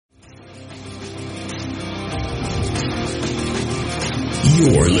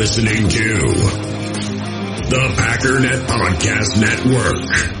You're listening to the Packernet Podcast Network.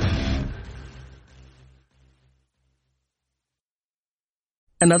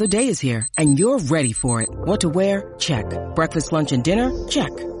 Another day is here, and you're ready for it. What to wear? Check. Breakfast, lunch, and dinner?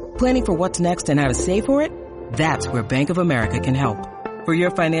 Check. Planning for what's next and how to save for it? That's where Bank of America can help. For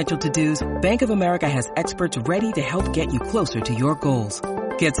your financial to-dos, Bank of America has experts ready to help get you closer to your goals.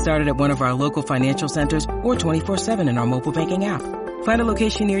 Get started at one of our local financial centers or 24/7 in our mobile banking app. Find a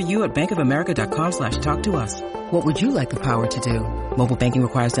location near you at bankofamerica.com/talktous. What would you like the power to do? Mobile banking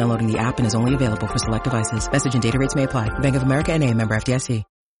requires downloading the app and is only available for select devices. Message and data rates may apply. Bank of America N.A., member FDIC.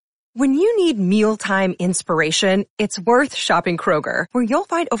 When you need mealtime inspiration, it's worth shopping Kroger, where you'll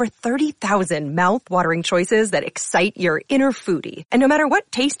find over 30,000 mouth-watering choices that excite your inner foodie. And no matter what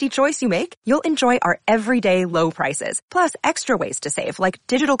tasty choice you make, you'll enjoy our everyday low prices, plus extra ways to save, like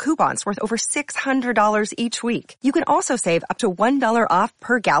digital coupons worth over $600 each week. You can also save up to $1 off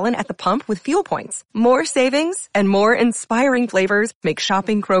per gallon at the pump with fuel points. More savings and more inspiring flavors make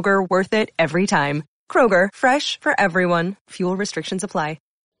shopping Kroger worth it every time. Kroger, fresh for everyone. Fuel restrictions apply.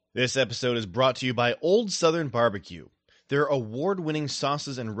 This episode is brought to you by Old Southern Barbecue. Their award-winning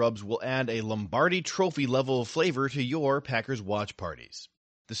sauces and rubs will add a Lombardi Trophy level of flavor to your Packers watch parties.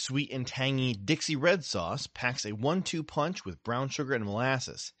 The sweet and tangy Dixie Red Sauce packs a 1-2 punch with brown sugar and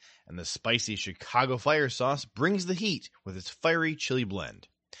molasses, and the spicy Chicago Fire Sauce brings the heat with its fiery chili blend.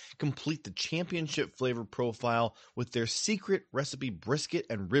 Complete the championship flavor profile with their secret recipe brisket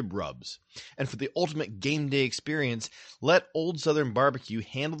and rib rubs. And for the ultimate game day experience, let Old Southern Barbecue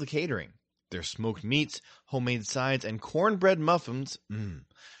handle the catering. Their smoked meats, homemade sides, and cornbread muffins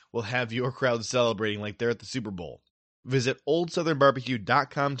will have your crowd celebrating like they're at the Super Bowl. Visit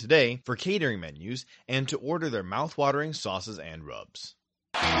oldsouthernbarbecue.com today for catering menus and to order their mouth-watering sauces and rubs.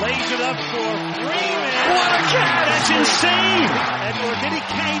 Lays it up for Freeman. What a catch! That's insane! Edward, did he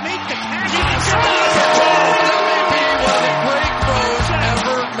make the catch? He did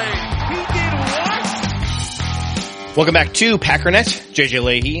what? Welcome back to Packernet. JJ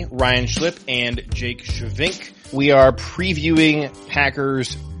Leahy, Ryan Schlip, and Jake Shavink. We are previewing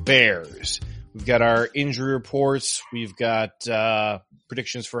Packers Bears. We've got our injury reports. We've got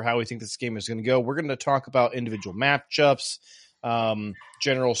predictions for how we think this game is going to go. We're going to talk about individual matchups.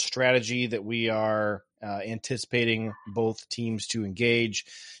 General strategy that we are anticipating both teams to engage.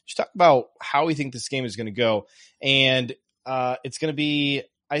 Just talk about how we think this game is going to go. And it's going to be,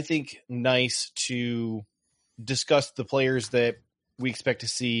 I think, nice to discuss the players that we expect to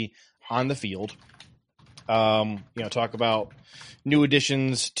see on the field. Talk about new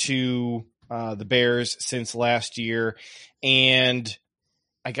additions to the Bears since last year. And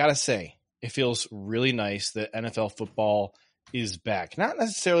I got to say, it feels really nice that NFL football is back. Not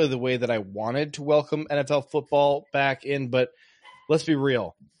necessarily the way that I wanted to welcome NFL football back in, but let's be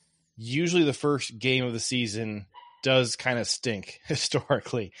real. Usually the first game of the season does kind of stink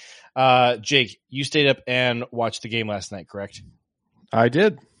historically. Jake, you stayed up and watched the game last night, correct? I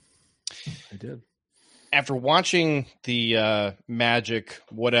did. After watching the magic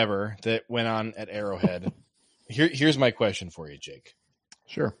whatever that went on at Arrowhead, here's my question for you, Jake.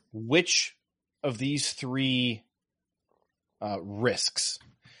 Sure. Which of these three risks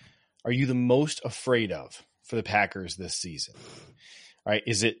are you the most afraid of for the Packers this season? All right.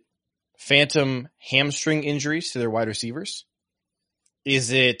 Is it phantom hamstring injuries to their wide receivers?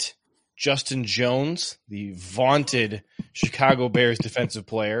 Is it Justin Jones, the vaunted Chicago Bears defensive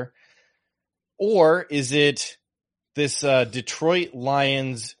player? Or is it this Detroit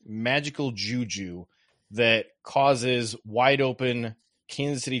Lions magical juju that causes wide open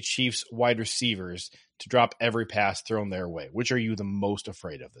Kansas City Chiefs wide receivers to drop every pass thrown their way? Which are you the most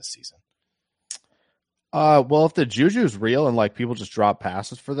afraid of this season? Well, if the juju is real and like people just drop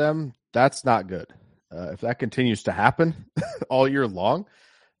passes for them, that's not good. If that continues to happen all year long,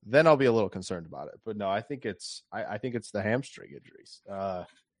 then I'll be a little concerned about it. But no, I think it's the hamstring injuries.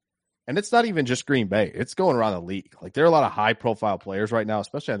 And it's not even just Green Bay. It's going around the league. Like there are a lot of high profile players right now,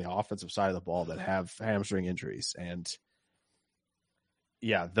 especially on the offensive side of the ball, that have hamstring injuries. And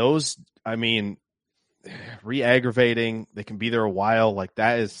yeah, those, I mean, re-aggravating, they can be there a while. Like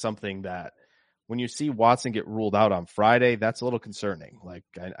that is something that when you see Watson get ruled out on Friday, that's a little concerning. Like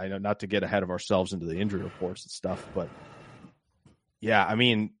I know not to get ahead of ourselves into the injury reports and stuff, but yeah, I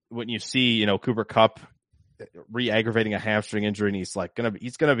mean, when you see, Cooper Kupp re-aggravating a hamstring injury and he's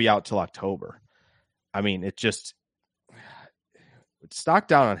gonna be out till October. I mean, stock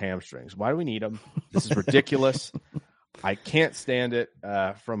down on hamstrings. Why do we need them? This is ridiculous. I can't stand it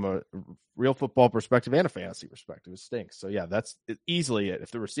from a real football perspective and a fantasy perspective. It stinks. So yeah, that's easily it.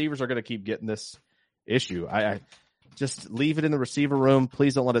 If the receivers are going to keep getting this issue, just leave it in the receiver room.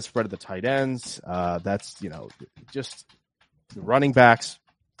 Please don't let it spread to the tight ends. That's, just the running backs.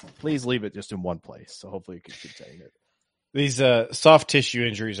 Please leave it just in one place. So hopefully you can contain it. These soft tissue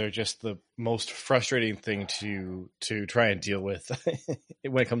injuries are just the most frustrating thing to try and deal with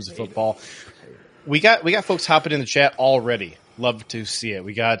when it comes to football. We got folks hopping in the chat already. Love to see it.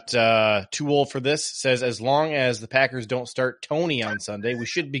 We got Too Old for This says, as long as the Packers don't start Tony on Sunday, we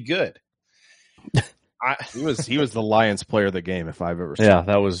should be good. He was the Lions player of the game if I've ever seen. Yeah,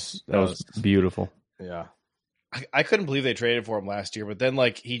 that was beautiful. Yeah. I couldn't believe they traded for him last year, but then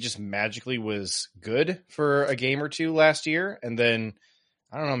he just magically was good for a game or two last year. And then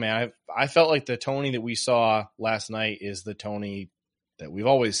I don't know, man, I felt like the Tony that we saw last night is the Tony that we've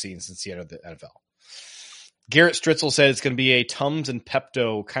always seen since he entered the NFL. Garrett Stritzel said it's going to be a Tums and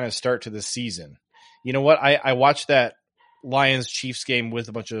Pepto kind of start to the season. You know what? I watched that Lions Chiefs game with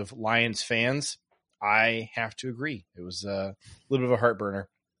a bunch of Lions fans. I have to agree. It was a little bit of a heartburner.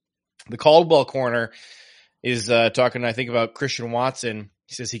 The Caldwell Corner is talking, I think, about Christian Watson.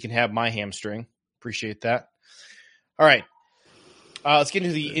 He says he can have my hamstring. Appreciate that. All right. Let's get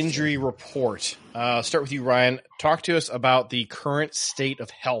into the injury report. Start with you, Ryan. Talk to us about the current state of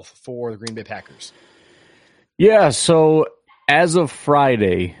health for the Green Bay Packers. Yeah, so as of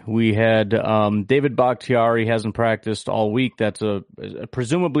Friday, we had David Bakhtiari hasn't practiced all week. That's a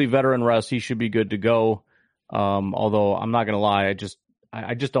presumably veteran rest. He should be good to go. Although I'm not going to lie,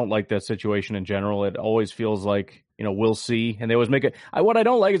 I just don't like that situation in general. It always feels like, we'll see. And they always make it. What I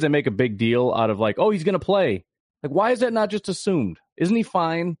don't like is they make a big deal out of he's going to play. Why is that not just assumed? Isn't he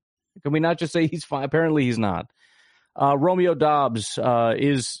fine? Can we not just say he's fine? Apparently he's not. Romeo Doubs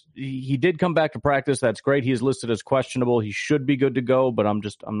he did come back to practice. That's great. He is listed as questionable. He should be good to go, but I'm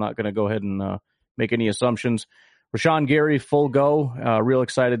not going to go ahead and make any assumptions. Rashawn Gary, full go. Real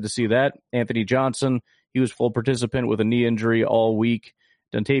excited to see that. Anthony Johnson, he was full participant with a knee injury all week.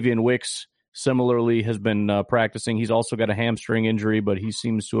 Dontavian Wicks similarly has been practicing. He's also got a hamstring injury, but he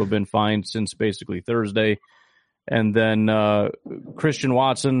seems to have been fine since basically Thursday. And then Christian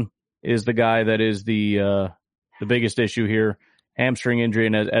Watson is the guy that is the biggest issue here. Hamstring injury,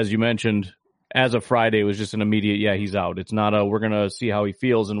 and as you mentioned, as of Friday, it was just an immediate, he's out. It's not we're going to see how he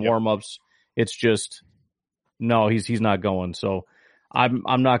feels in warm-ups. It's just, no, he's not going. So I'm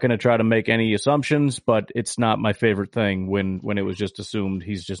not going to try to make any assumptions, but it's not my favorite thing when it was just assumed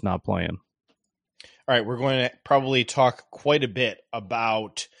he's just not playing. All right, we're going to probably talk quite a bit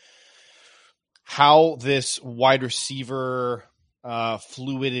about how this wide receiver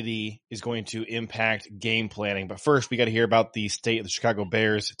fluidity is going to impact game planning. But first, we got to hear about the state of the Chicago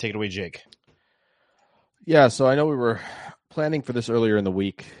Bears. Take it away, Jake. Yeah, so I know we were planning for this earlier in the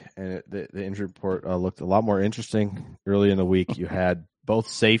week, and the injury report looked a lot more interesting. Early in the week, you had both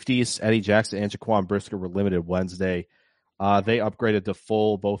safeties, Eddie Jackson and Jaquan Brisker, were limited Wednesday. They upgraded to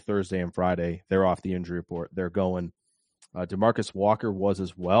full both Thursday and Friday. They're off the injury report. They're going. DeMarcus Walker was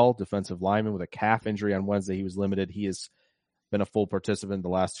as well, defensive lineman with a calf injury on Wednesday. He was limited. He has been a full participant the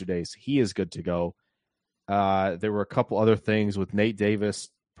last 2 days. He is good to go. There were a couple other things with Nate Davis.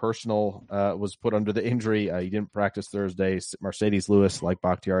 Personal was put under the injury. He didn't practice Thursday. Mercedes Lewis, like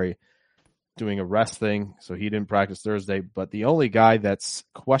Bakhtiari, doing a rest thing, so he didn't practice Thursday. But the only guy that's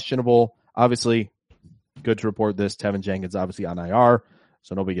questionable, obviously, good to report this, Tevin Jenkins, obviously on IR,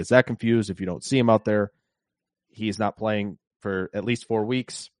 so nobody gets that confused. If you don't see him out there, he's not playing for at least 4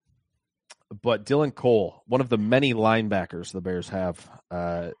 weeks. But Dylan Cole, one of the many linebackers the Bears have,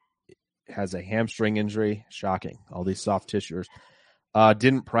 has a hamstring injury. Shocking. All these soft tissues.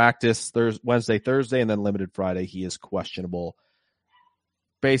 Didn't practice Wednesday, Thursday, and then limited Friday. He is questionable.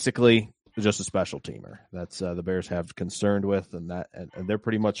 Basically, just a special teamer. That's the Bears have concerned with, and they're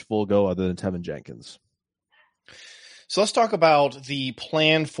pretty much full go other than Tevin Jenkins. So let's talk about the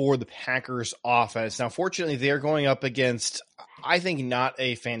plan for the Packers offense. Now, fortunately, they're going up against, I think, not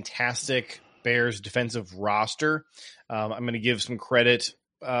a fantastic Bears defensive roster. I'm going to give some credit,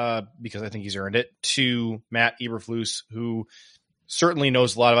 because I think he's earned it, to Matt Eberflus, who certainly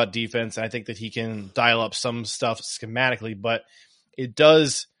knows a lot about defense. And I think that he can dial up some stuff schematically, but it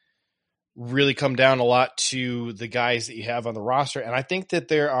does really come down a lot to the guys that you have on the roster. And I think that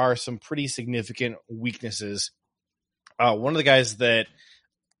there are some pretty significant weaknesses. One of the guys that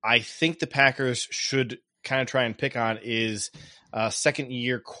I think the Packers should kind of try and pick on is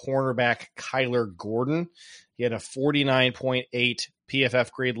second-year cornerback Kyler Gordon. He had a 49.8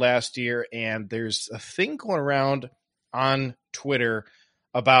 PFF grade last year, and there's a thing going around on Twitter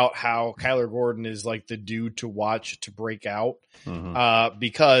about how Kyler Gordon is like the dude to watch to break out,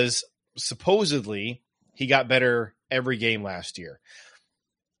 because supposedly he got better every game last year.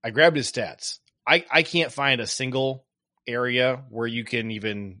 I grabbed his stats. I can't find a single area where you can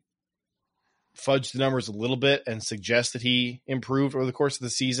even fudge the numbers a little bit and suggest that he improved over the course of the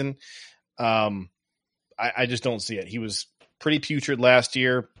season. I just don't see it. He was pretty putrid last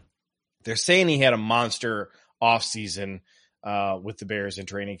year. They're saying he had a monster offseason with the Bears in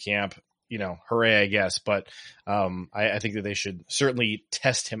training camp. You know, hooray, I guess. But I think that they should certainly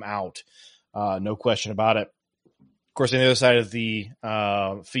test him out. No question about it. Of course, on the other side of the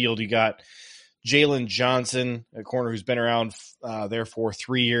field, you got Jalen Johnson, a corner who's been around there for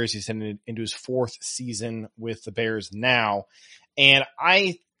 3 years. He's heading into his 4th season with the Bears now. And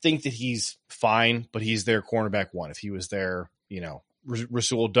I think that he's fine, but he's their cornerback one. If he was there, you know,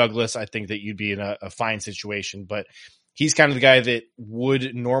 Rasul Douglas, I think that you'd be in a fine situation. But he's kind of the guy that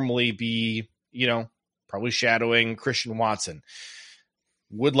would normally be, you know, probably shadowing Christian Watson.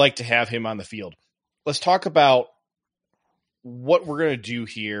 Would like to have him on the field. Let's talk about what we're going to do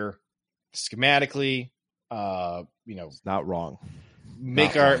here schematically. You know, It's not wrong.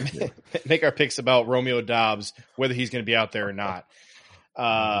 Make our picks about Romeo Doubs, whether he's going to be out there or not,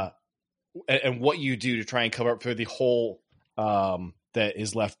 and what you do to try and cover up for the hole that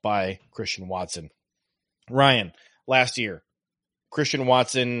is left by Christian Watson. Ryan, last year, Christian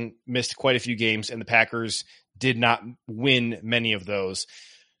Watson missed quite a few games, and the Packers did not win many of those.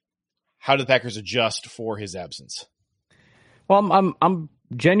 How do the Packers adjust for his absence? Well, I'm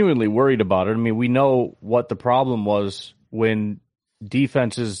genuinely worried about it. I mean, we know what the problem was when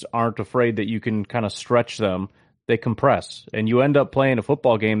defenses aren't afraid that you can kind of stretch them. They compress, and you end up playing a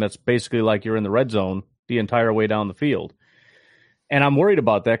football game that's basically like you're in the red zone the entire way down the field. And I'm worried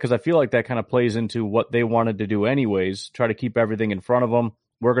about that because I feel like that kind of plays into what they wanted to do anyways, try to keep everything in front of them.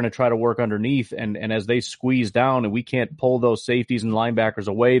 We're going to try to work underneath, and as they squeeze down and we can't pull those safeties and linebackers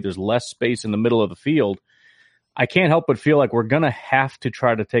away, there's less space in the middle of the field. I can't help but feel like we're going to have to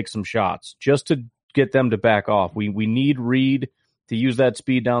try to take some shots just to get them to back off. We need Reed to use that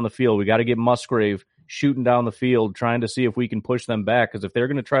speed down the field. We got to get Musgrave shooting down the field, trying to see if we can push them back, because if they're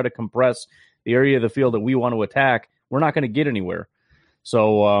going to try to compress the area of the field that we want to attack, we're not going to get anywhere.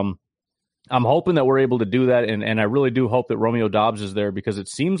 So I'm hoping that we're able to do that, and I really do hope that Romeo Doubs is there, because it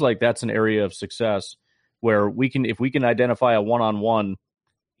seems like that's an area of success where we can, if we can identify a one-on-one,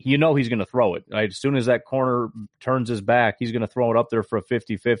 you know he's going to throw it. Right? As soon as that corner turns his back, he's going to throw it up there for a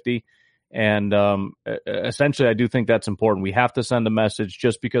 50-50. And essentially, I do think that's important. We have to send a message.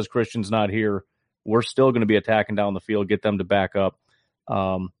 Just because Christian's not here, we're still going to be attacking down the field, get them to back up.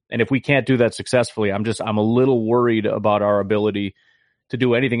 And if we can't do that successfully, I'm a little worried about our ability to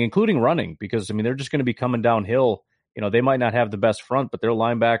do anything, including running, because, I mean, they're just going to be coming downhill. You know, they might not have the best front, but their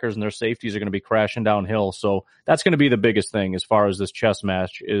linebackers and their safeties are going to be crashing downhill. So that's going to be the biggest thing as far as this chess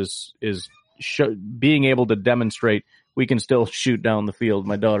match is being able to demonstrate we can still shoot down the field.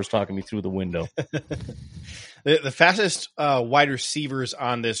 My daughter's talking me through the window. The fastest wide receivers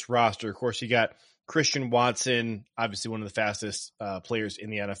on this roster, of course, you got Christian Watson, obviously one of the fastest players in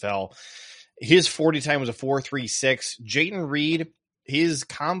the NFL. His 40 time was a 4.36. Jayden Reed, his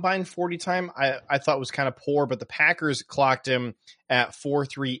combine 40 time, I thought was kind of poor, but the Packers clocked him at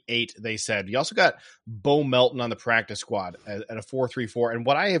 4.38, they said. You also got Bo Melton on the practice squad at a 4.34. And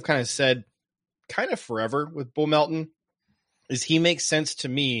what I have kind of said kind of forever with Bo Melton is he makes sense to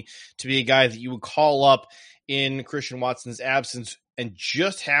me to be a guy that you would call up in Christian Watson's absence and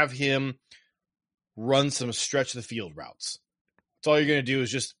just have him run some stretch of the field routes. That's all you're going to do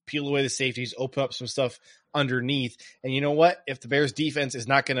is just peel away the safeties, open up some stuff underneath. And you know what? If the Bears defense is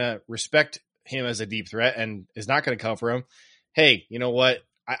not going to respect him as a deep threat and is not going to cover him, hey, you know what?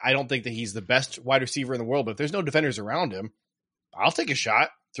 I don't think that he's the best wide receiver in the world, but if there's no defenders around him, I'll take a shot,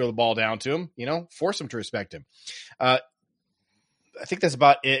 throw the ball down to him, you know, force him to respect him. I think that's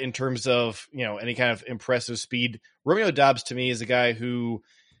about it in terms of, you know, any kind of impressive speed. Romeo Doubs to me is a guy who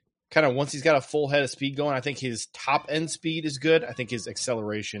kind of, once he's got a full head of speed going, I think his top end speed is good. I think his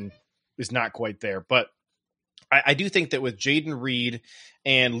acceleration is not quite there, but I do think that with Jayden Reed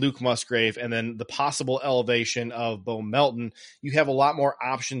and Luke Musgrave and then the possible elevation of Bo Melton, you have a lot more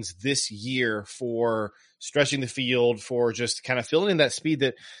options this year for stretching the field, for just kind of filling in that speed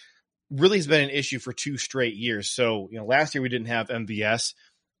that really has been an issue for 2 straight years. So, you know, last year we didn't have MVS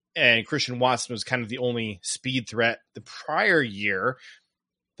and Christian Watson was kind of the only speed threat. The prior year,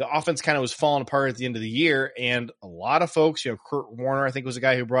 the offense kind of was falling apart at the end of the year. And a lot of folks, you know, Kurt Warner, I think, was a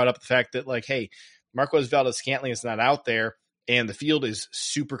guy who brought up the fact that, like, hey, Marquez Valdes-Scantling is not out there and the field is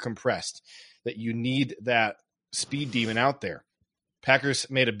super compressed, that you need that speed demon out there. Packers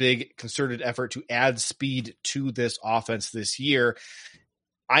made a big concerted effort to add speed to this offense this year.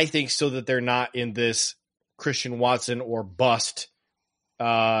 I think so that they're not in this Christian Watson or bust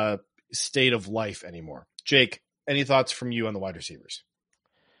state of life anymore. Jake, any thoughts from you on the wide receivers?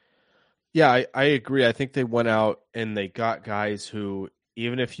 Yeah, I agree. I think they went out and they got guys who,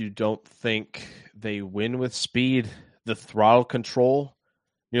 even if you don't think they win with speed, the throttle control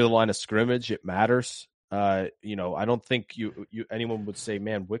near the line of scrimmage, it matters. I don't think anyone would say,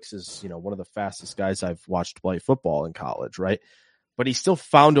 man, Wicks is, one of the fastest guys I've watched play football in college, right? But he still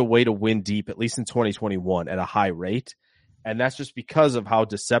found a way to win deep, at least in 2021, at a high rate. And that's just because of how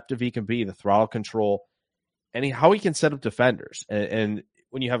deceptive he can be, the throttle control, and how he can set up defenders. And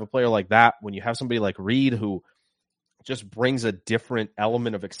when you have a player like that, when you have somebody like Reed who just brings a different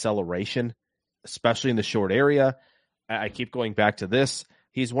element of acceleration, especially in the short area, I keep going back to this.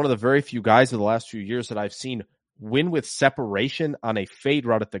 He's one of the very few guys in the last few years that I've seen win with separation on a fade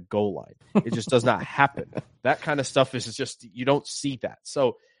route at the goal line. It just does not happen. That kind of stuff is just, you don't see that.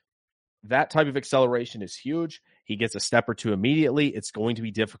 So that type of acceleration is huge. He gets a step or two immediately. It's going to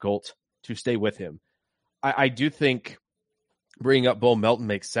be difficult to stay with him. I do think bringing up Bo Melton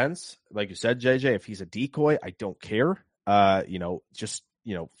makes sense. Like you said, JJ, if he's a decoy, I don't care. Find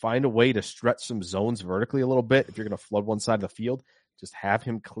a way to stretch some zones vertically a little bit. If you're going to flood one side of the field, just have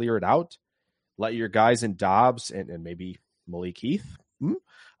him clear it out. Let your guys in Dobbs and maybe Malik Heath,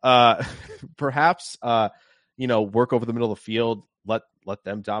 perhaps, work over the middle of the field. Let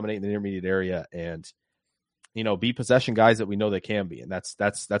them dominate in the intermediate area, and be possession guys that we know they can be, and that's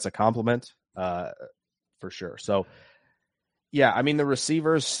a compliment for sure. So, yeah, I mean the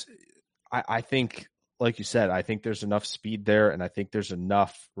receivers, I think, like you said, I think there's enough speed there, and I think there's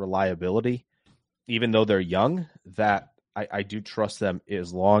enough reliability, even though they're young, that I do trust them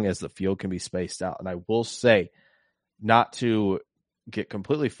as long as the field can be spaced out. And I will say, not to get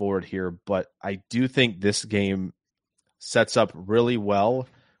completely forward here, but I do think this game sets up really well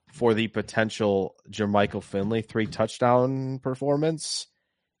for the potential Jermichael Finley 3-touchdown performance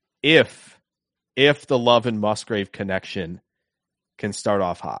if the Love and Musgrave connection can start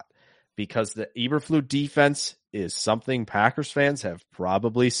off hot. Because the Eberflus defense is something Packers fans have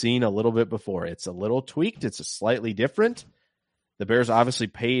probably seen a little bit before. It's a little tweaked. It's a slightly different. The Bears obviously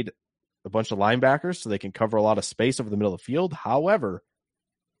paid a bunch of linebackers so they can cover a lot of space over the middle of the field. However,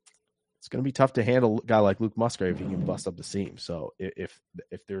 it's going to be tough to handle a guy like Luke Musgrave if he can bust up the seam. So if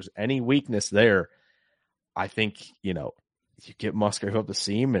there's any weakness there, I think, you get Musgrave up the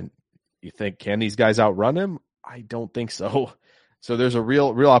seam and you think, can these guys outrun him? I don't think so. So there's a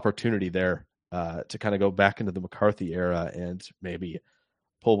real opportunity there to kind of go back into the McCarthy era and maybe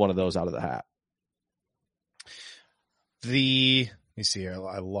pull one of those out of the hat. Let me see here.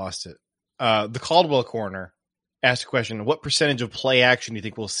 I lost it. The Caldwell corner asked a question: what percentage of play action do you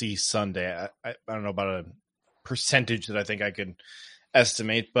think we'll see Sunday? I don't know about a percentage that I think I could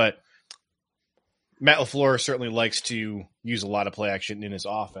estimate, but Matt LaFleur certainly likes to use a lot of play action in his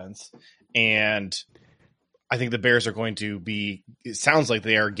offense, and I think the Bears are going to be, it sounds like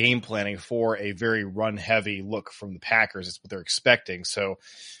they are game planning for a very run heavy look from the Packers. It's what they're expecting. So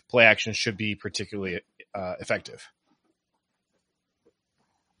play action should be particularly effective.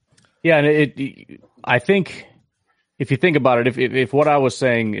 Yeah. And I think if you think about it, if what I was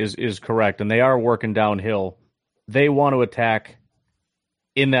saying is correct and they are working downhill, they want to attack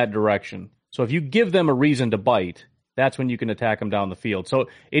in that direction. So if you give them a reason to bite, that's when you can attack them down the field. So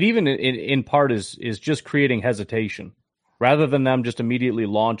it even in part is just creating hesitation rather than them just immediately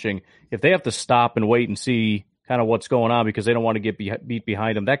launching. If they have to stop and wait and see kind of what's going on because they don't want to get beat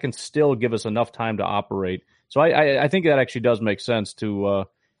behind them, that can still give us enough time to operate. So I think that actually does make sense to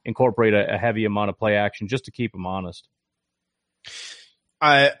incorporate a heavy amount of play action just to keep them honest.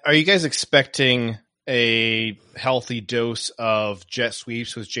 Are you guys expecting a healthy dose of jet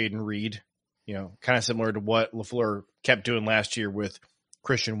sweeps with Jaden Reed? Kind of similar to what LaFleur kept doing last year with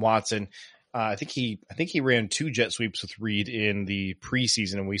Christian Watson. I think he ran 2 jet sweeps with Reed in the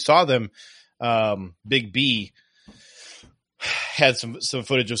preseason, and we saw them. Big B had some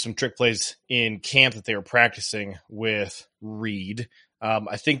footage of some trick plays in camp that they were practicing with Reed.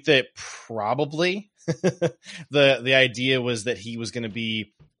 I think that probably the idea was that he was going to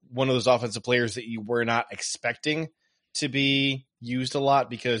be one of those offensive players that you were not expecting to be used a lot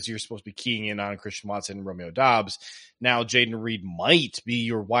because you're supposed to be keying in on Christian Watson and Romeo Doubs. Now Jaden Reed might be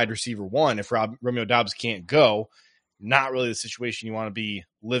your wide receiver 1 if Romeo Doubs can't go. Not really the situation you want to be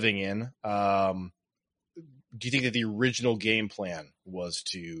living in. Do you think that the original game plan was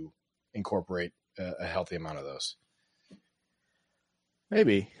to incorporate a healthy amount of those?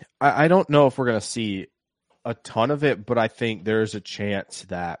 Maybe. I don't know if we're going to see a ton of it, but I think there's a chance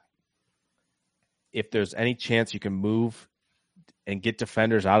that if there's any chance you can move and get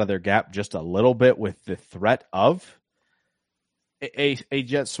defenders out of their gap just a little bit with the threat of a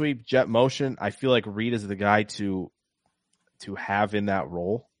jet sweep, jet motion. I feel like Reed is the guy to have in that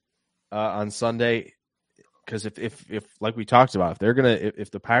role on Sunday, because if like we talked about,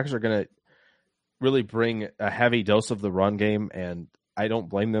 if the Packers are gonna really bring a heavy dose of the run game, and I don't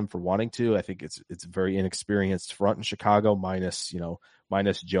blame them for wanting to. I think it's a very inexperienced front in Chicago, minus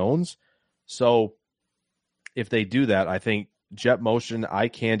Jones. So if they do that, I think jet motion, eye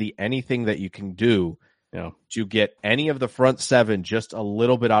candy, anything that you can do to get any of the front seven just a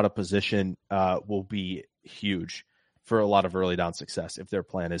little bit out of position will be huge for a lot of early down success if their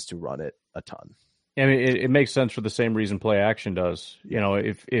plan is to run it a ton. I mean, it makes sense for the same reason play action does.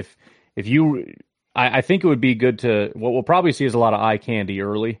 If you, I think it would be good to, what we'll probably see is a lot of eye candy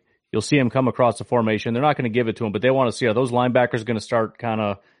early. You'll see him come across the formation. They're not going to give it to him, but they want to see, are those linebackers going to start kind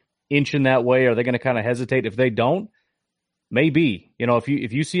of inching that way? Are they going to kind of hesitate? If they don't, maybe,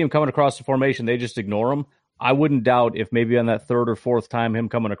 if you see him coming across the formation, they just ignore him. I wouldn't doubt if maybe on that third or fourth time him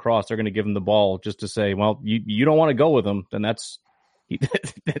coming across, they're going to give him the ball just to say, well, you don't want to go with him, then that's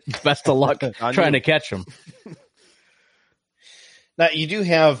best of luck trying to catch him. Now, you do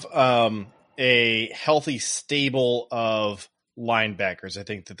have a healthy stable of linebackers. I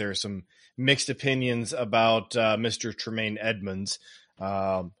think that there are some mixed opinions about Mr. Tremaine Edmonds,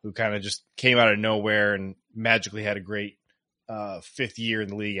 who kind of just came out of nowhere and magically had a great fifth year in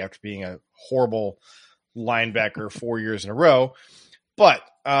the league after being a horrible linebacker 4 years in a row. But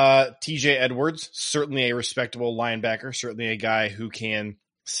TJ Edwards, certainly a respectable linebacker, certainly a guy who can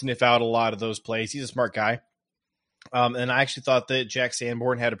sniff out a lot of those plays. He's a smart guy. And I actually thought that Jack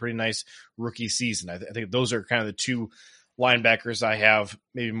Sanborn had a pretty nice rookie season. I think those are kind of the two linebackers I have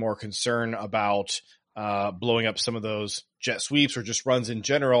maybe more concern about blowing up some of those jet sweeps or just runs in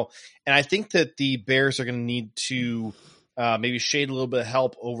general. And I think that the Bears are going to need to maybe shade a little bit of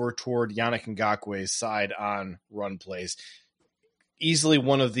help over toward Yannick Ngakwe's side on run plays. Easily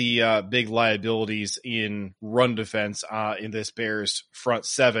one of the big liabilities in run defense in this Bears front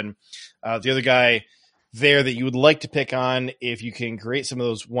seven. The other guy there that you would like to pick on if you can create some of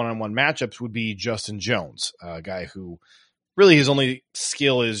those one-on-one matchups would be Justin Jones, a guy who really his only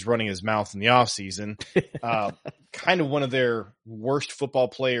skill is running his mouth in the offseason. Kind of one of their worst football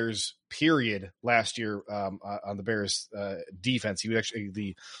players, period, last year on the Bears defense. He was actually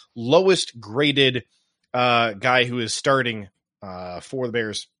the lowest graded guy who is starting for the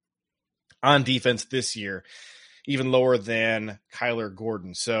Bears on defense this year, even lower than Kyler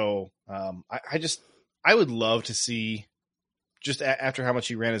Gordon. So I would love to see, just after how much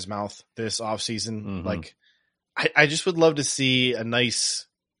he ran his mouth this offseason, like I just would love to see a nice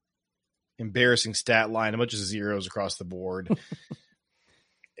embarrassing stat line, a bunch of zeros across the board.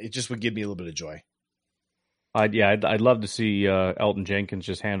 It just would give me a little bit of joy. I'd love to see Elton Jenkins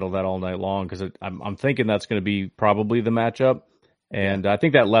just handle that all night long, because I'm thinking that's going to be probably the matchup. And I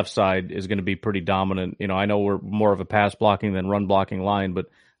think that left side is going to be pretty dominant. I know we're more of a pass blocking than run blocking line, but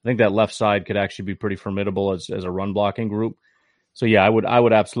I think that left side could actually be pretty formidable as a run blocking group. So yeah, I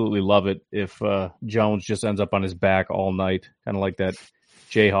would absolutely love it if Jones just ends up on his back all night, kind of like that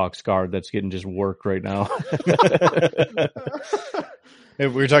Jayhawks guard that's getting just worked right now. We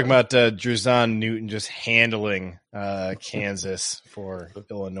were talking about Drizon Newton just handling Kansas for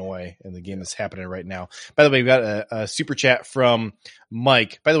Illinois in the game that's happening right now. By the way, we got a super chat from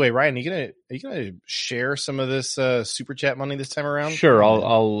Mike. By the way, Ryan, are you gonna share some of this super chat money this time around? Sure,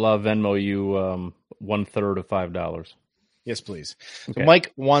 I'll Venmo you 1/3 of $5. Yes, please. Okay. So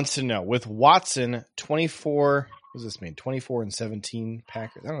Mike wants to know, with Watson 24. What does this mean? 24-17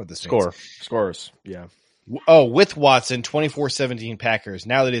 Packers. I don't know what this means. Scores. Yeah. Oh, with Watson, 24-17 Packers.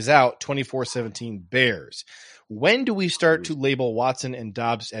 Now that he's out, 24-17 Bears. When do we start to label Watson and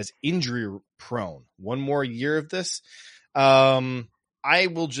Dobbs as injury prone? One more year of this? I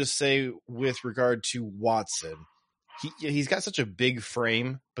will just say, with regard to Watson, he's got such a big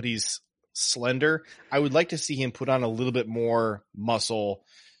frame, but he's slender. I would like to see him put on a little bit more muscle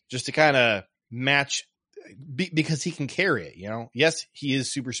just to kind of match, because he can carry it, Yes, he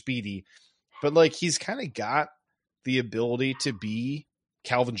is super speedy, but he's kind of got the ability to be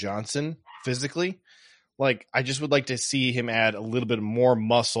Calvin Johnson physically. I just would like to see him add a little bit more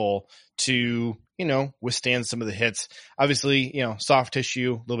muscle to, withstand some of the hits. Obviously, soft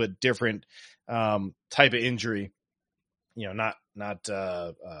tissue, a little bit different type of injury, not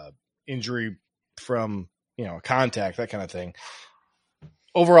injury from, contact, that kind of thing.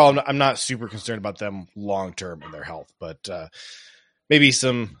 Overall, I'm not super concerned about them long-term in their health, but maybe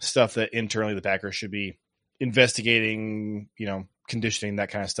some stuff that internally the Packers should be investigating, conditioning, that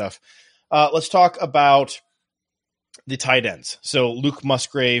kind of stuff. Let's talk about the tight ends. So Luke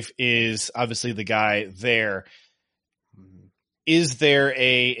Musgrave is obviously the guy there. is there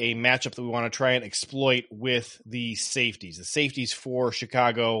a matchup that we want to try and exploit with the safeties? The safeties for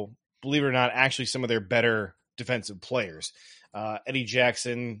Chicago, believe it or not, actually some of their better defensive players. Eddie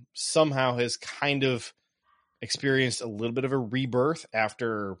Jackson somehow has kind of experienced a little bit of a rebirth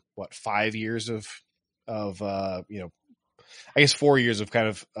after 5 years of I guess 4 years of kind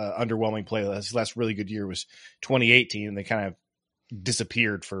of underwhelming play. His last really good year was 2018, and they kind of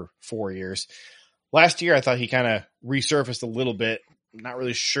disappeared for 4 years. Last year, I thought he kind of resurfaced a little bit. Not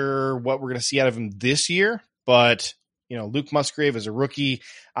really sure what we're going to see out of him this year, but Luke Musgrave is a rookie.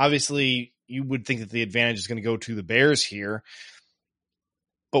 Obviously, you would think that the advantage is going to go to the Bears here.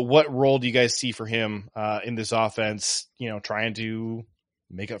 But what role do you guys see for him in this offense, trying to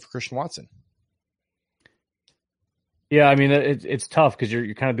make up for Christian Watson? Yeah, I mean, it's tough because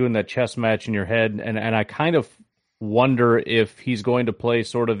you're kind of doing that chess match in your head, and I kind of wonder if he's going to play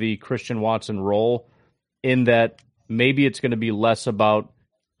sort of the Christian Watson role in that maybe it's going to be less about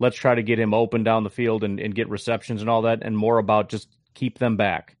let's try to get him open down the field and get receptions and all that, and more about just keep them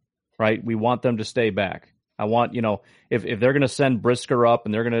back, right? We want them to stay back. I want, if they're going to send Brisker up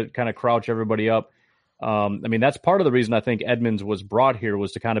and they're going to kind of crouch everybody up, I mean, that's part of the reason I think Edmonds was brought here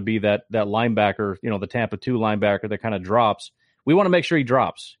was to kind of be that linebacker, the Tampa 2 linebacker that kind of drops. We want to make sure he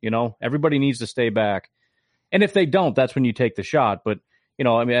drops, everybody needs to stay back. And if they don't, that's when you take the shot. But,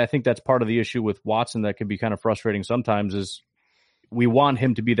 I think that's part of the issue with Watson that can be kind of frustrating sometimes is we want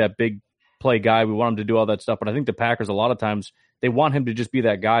him to be that big play guy. We want him to do all that stuff. But I think the Packers, a lot of times, they want him to just be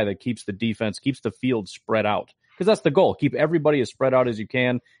that guy that keeps the defense, keeps the field spread out. Because that's the goal. Keep everybody as spread out as you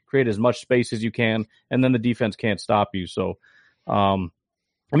can, create as much space as you can, and then the defense can't stop you. So,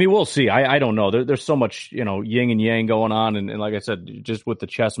 we'll see. I don't know. There's so much, yin and yang going on. And like I said, just with the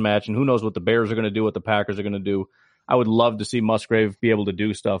chess match, and who knows what the Bears are going to do, what the Packers are going to do. I would love to see Musgrave be able to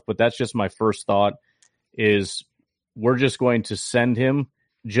do stuff, but that's just my first thought is we're just going to send him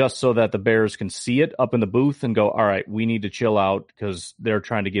just so that the Bears can see it up in the booth and go, all right, we need to chill out because they're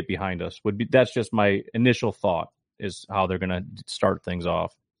trying to get behind us. That's just my initial thought is how they're going to start things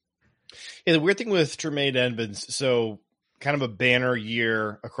off. Yeah, the weird thing with Tremaine Edmonds, so kind of a banner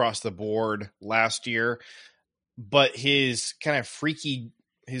year across the board last year, but his kind of freaky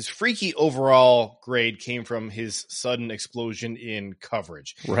overall grade came from his sudden explosion in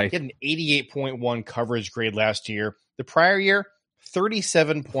coverage. Right. He had an 88.1 coverage grade last year. The prior year,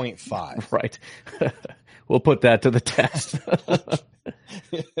 37.5. Right. We'll put that to the test.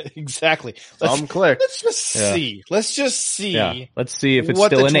 Exactly. Click. Let's just see. Let's just see. Yeah. Let's see if it's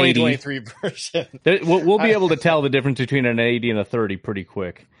still an 80. 2023 version. We'll be able to tell the difference between an 80 and a 30 pretty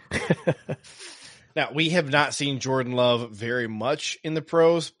quick. Now, we have not seen Jordan Love very much in the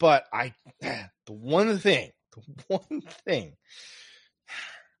pros, but the one thing,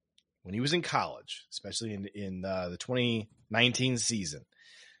 when he was in college, especially in the 2019 season,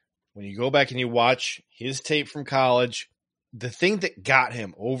 when you go back and you watch his tape from college, the thing that got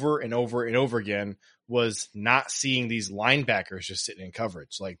him over and over and over again was not seeing these linebackers just sitting in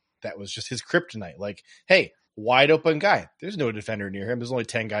coverage. Like, that was just his kryptonite. Like, hey, wide open guy. There's no defender near him. There's only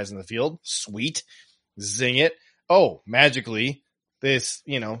 10 guys in the field. Sweet. Zing it. Oh, magically, this,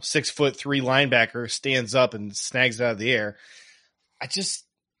 6'3" linebacker stands up and snags it out of the air.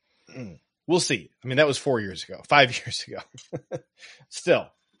 We'll see. I mean, that was 4 years ago, 5 years ago. Still,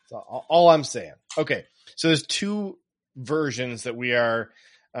 that's all I'm saying. Okay. So there's two versions that we are,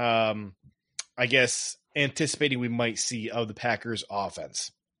 I guess, anticipating we might see of the Packers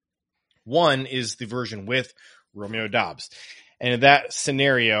offense. One is the version with Romeo Doubs. And in that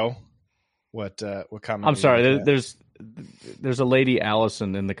scenario, what comment? I'm sorry, there's a lady,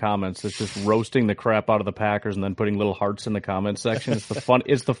 Allison, in the comments that's just roasting the crap out of the Packers and then putting little hearts in the comment section. It's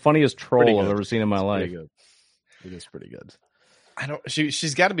the funniest troll I've ever seen in my life. It is pretty good.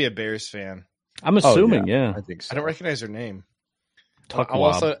 She's got to be a Bears fan. I'm assuming, yeah. I think so. I don't recognize her name.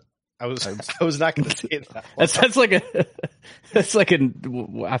 Tuckwab. I was not going to say that. That's like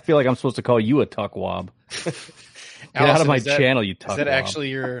I feel like I'm supposed to call you a tuckwab. Get out of my channel, you tuckwab. Is that actually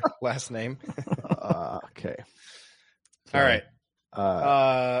your last name? Okay. All right.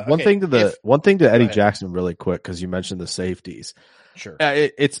 One thing to Eddie Jackson really quick, because you mentioned the safeties. Sure.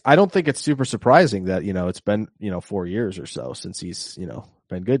 I don't think it's super surprising that, it's been, 4 years or so since he's,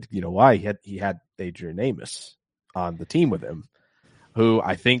 been good. You know why? He had Adrian Amos on the team with him, who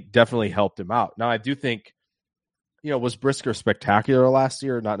I think definitely helped him out. Now, I do think, was Brisker spectacular last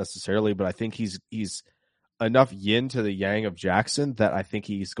year? Not necessarily, but I think he's enough yin to the yang of Jackson that I think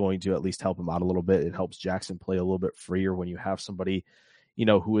he's going to at least help him out a little bit. It helps Jackson play a little bit freer when you have somebody,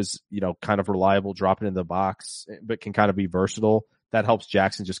 who is, kind of reliable, dropping in the box, but can kind of be versatile. That helps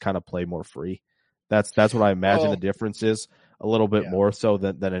Jackson just kind of play more free. That's what I imagine the difference is. a little bit more so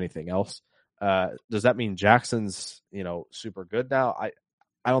than anything else. Does that mean Jackson's, super good now?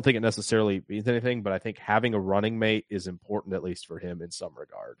 I don't think it necessarily means anything, but I think having a running mate is important, at least for him in some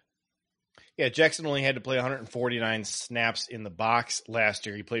regard. Yeah, Jackson only had to play 149 snaps in the box last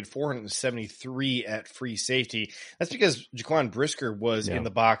year. He played 473 at free safety. That's because Jaquan Brisker was in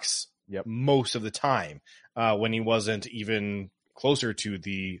the box most of the time when he wasn't even closer to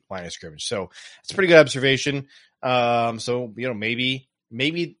the line of scrimmage. So it's a pretty good observation.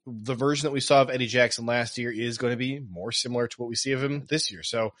 Maybe the version that we saw of Eddie Jackson last year is going to be more similar to what we see of him this year.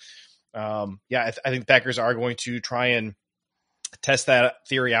 So, I think the Packers are going to try and test that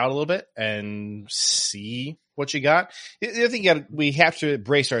theory out a little bit and see what you got. The other thing we have to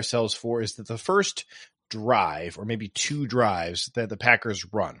brace ourselves for is that the first drive, or maybe two drives that the Packers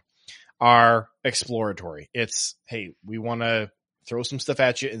run, are exploratory. It's, hey, we want to throw some stuff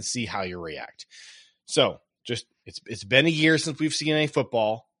at you and see how you react. So just it's been a year since we've seen any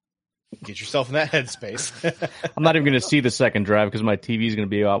football. Get yourself in that headspace. I'm not even going to see the second drive because my TV is going to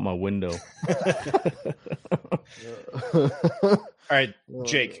be out my window. All right,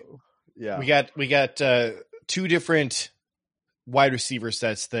 Jake. Yeah, we got two different wide receiver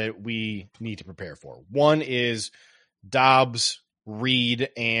sets that we need to prepare for. One is Dobbs, Reed,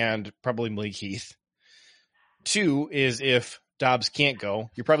 and probably Malik Heath. Two is if Dobbs can't go,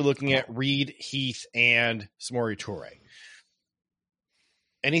 you're probably looking at Reed, Heath, and Samori Toure.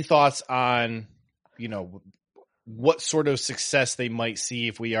 Any thoughts on, what sort of success they might see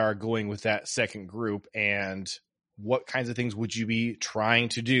if we are going with that second group, and what kinds of things would you be trying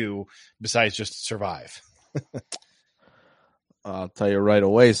to do besides just survive? I'll tell you right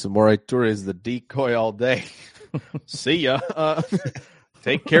away, Samori Toure is the decoy all day. See ya.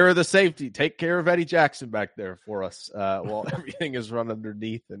 Take care of the safety. Take care of Eddie Jackson back there for us while everything is run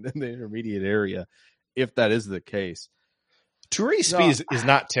underneath and in the intermediate area, if that is the case. Toure's speed is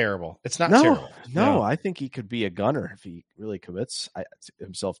not terrible. It's not terrible. No, I think he could be a gunner if he really commits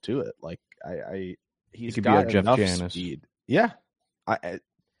himself to it. Like he could got be our enough Jeff Janis. speed. Yeah,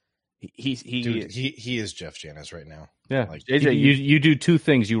 he is Jeff Janis right now. Yeah, like, JJ, you do two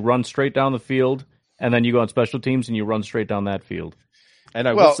things: you run straight down the field, and then you go on special teams and you run straight down that field. And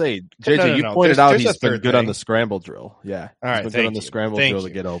I will say, JJ, you pointed out he's been good on the scramble drill. Yeah. All right. He's been good on the scramble drill to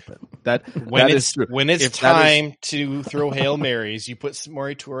get open. That is true. When it's time to throw Hail Marys, you put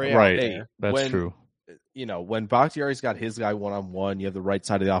Samori Toure out there. That's true. When Bakhtiari's got his guy one-on-one, you have the right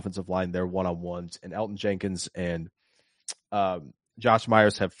side of the offensive line, they're one-on-ones, and Elton Jenkins and Josh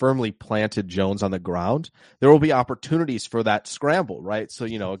Myers have firmly planted Jones on the ground. There will be opportunities for that scramble, right? So,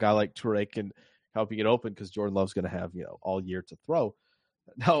 a guy like Toure can help you get open because Jordan Love's going to have, all year to throw.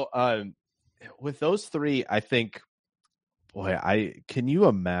 No, with those three, I think, can you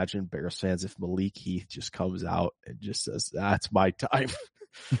imagine Bears fans if Malik Heath just comes out and just says, that's my time.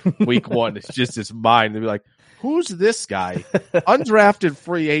 Week one, it's mine. They'll be like, who's this guy? Undrafted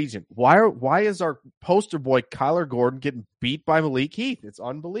free agent. Why is our poster boy Kyler Gordon getting beat by Malik Heath? It's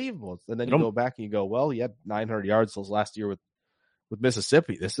unbelievable. And then you go back and you go, well, he had 900 yards last year with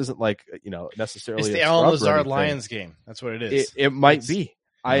Mississippi. This isn't like, necessarily. It's the Alan Lazard Lions game. That's what it is. It might be.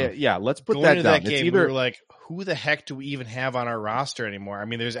 Let's put that down. That game, we were like, who the heck do we even have on our roster anymore? I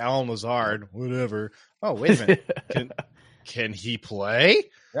mean, there's Alan Lazard, whatever. Oh, wait a minute. Can he play?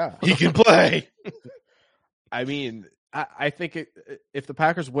 Yeah, he can play. I mean, I think if the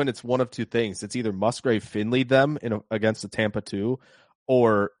Packers win, it's one of two things. It's either Musgrave Finley them against the Tampa 2,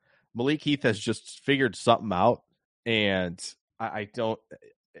 or Malik Heath has just figured something out, and I don't.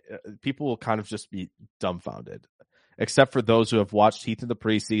 People will kind of just be dumbfounded, except for those who have watched Heath in the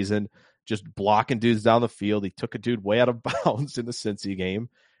preseason, just blocking dudes down the field. He took a dude way out of bounds in the Cincy game,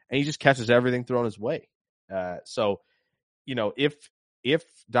 and he just catches everything thrown his way. If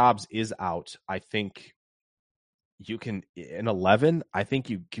Dobbs is out, I think you can, in 11, I think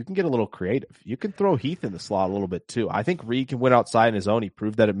you can get a little creative. You can throw Heath in the slot a little bit too. I think Reed can win outside in his own. He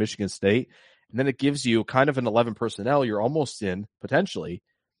proved that at Michigan State. And then it gives you kind of an 11 personnel. You're almost in potentially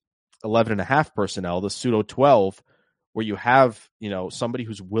 11 and a half personnel, the pseudo 12, where you have, somebody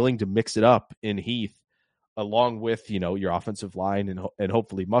who's willing to mix it up in Heath along with, your offensive line and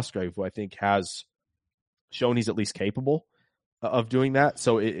hopefully Musgrave, who I think has shown he's at least capable of doing that.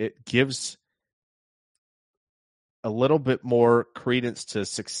 So it gives a little bit more credence to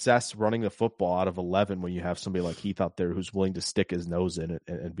success running the football out of 11 when you have somebody like Heath out there who's willing to stick his nose in it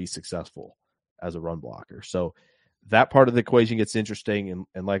and be successful as a run blocker. So that part of the equation gets interesting.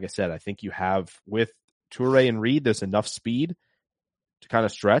 And like I said, I think you have with Toure and Reed, there's enough speed to kind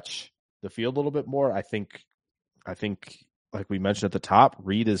of stretch the field a little bit more. I think like we mentioned at the top,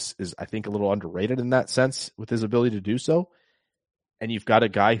 Reed is I think a little underrated in that sense with his ability to do so. and you've got a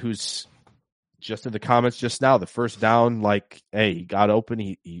guy who's just in the comments just now, the first down, like, hey, he got open.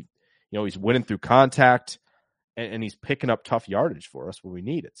 He he's winning through contact, and he's picking up tough yardage for us when we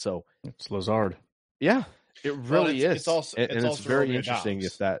need it. So it's Lazard. Yeah, it really is. It's also, and it's very Romeo interesting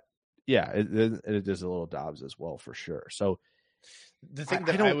Dobbs. If that, it is a little Dobbs as well for sure. So the thing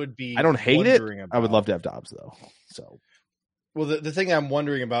that I don't hate it. about, I would love to have Dobbs though. So, well, the thing I'm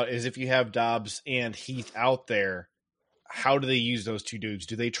wondering about is if you have Dobbs and Heath out there, how do they use those two dudes?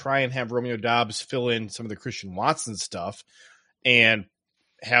 Do they try and have Romeo Dobbs fill in some of the Christian Watson stuff and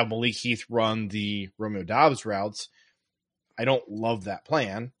have Malik Heath run the Romeo Dobbs routes? I don't love that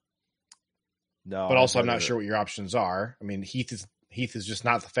plan. No, but also I'm not sure what your options are. I mean, Heath is just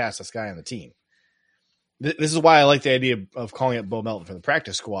not the fastest guy on the team. This is why I like the idea of calling it Bo Melton for the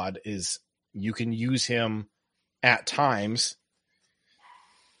practice squad. Is you can use him at times.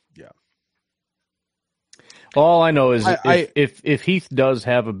 Yeah. All I know is if Heath does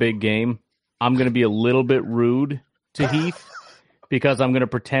have a big game, I'm going to be a little bit rude to Heath because I'm going to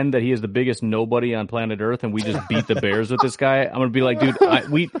pretend that he is the biggest nobody on planet Earth and we just beat the Bears with this guy. I'm going to be like, dude,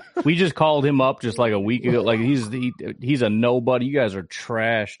 we just called him up just like a week ago. Like he's a nobody. You guys are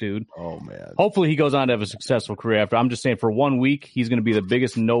trash, dude. Oh man. Hopefully he goes on to have a successful career after. I'm just saying for 1 week, he's going to be the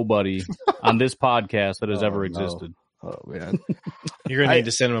biggest nobody on this podcast that has ever existed. Oh man. You're going to need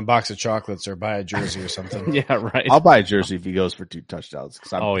to send him a box of chocolates or buy a jersey or something. Yeah, right. I'll buy a jersey if he goes for 2 touchdowns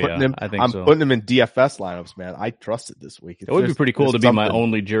because I'm putting him in DFS lineups, man. I trust it this week. It would be pretty cool to be my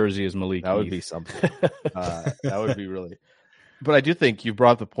only jersey as Malik. That would be something. That would be really. But I do think you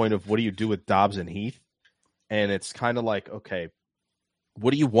brought up the point of what do you do with Dobbs and Heath, and it's kind of like, okay,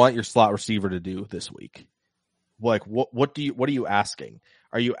 what do you want your slot receiver to do this week? Like what are you asking?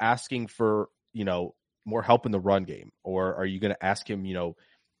 Are you asking for more help in the run game, or are you going to ask him,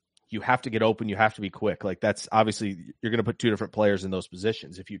 you have to get open, you have to be quick? Like that's obviously you're going to put 2 different players in those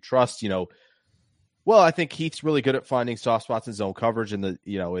positions. If you trust, I think Heath's really good at finding soft spots in zone coverage in the,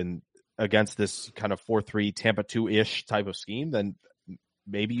 in against this kind of 4-3 Tampa 2-ish type of scheme, then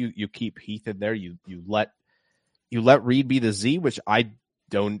maybe you keep Heath in there. You let Reed be the Z, which I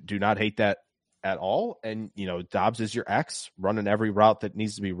do not hate that at all. And, Dobbs is your X running every route that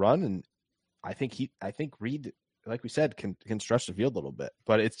needs to be run. And I think Reed, like we said, can stretch the field a little bit,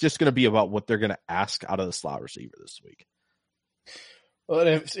 but it's just going to be about what they're going to ask out of the slot receiver this week. Well,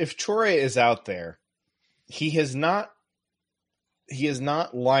 if Toure is out there, he has not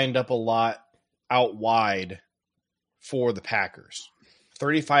lined up a lot out wide for the Packers.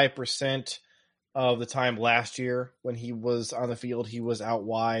 35% of the time last year when he was on the field, he was out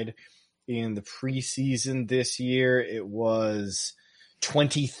wide. In the preseason this year, it was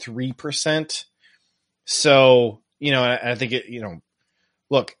 23%. So, I think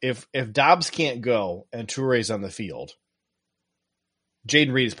look, if Dobbs can't go and Toure's on the field,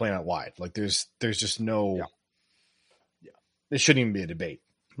 Jaden Reed is playing out wide. Like there's just no, there shouldn't even be a debate.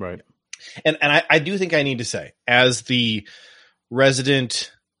 Right. And I do think I need to say, as the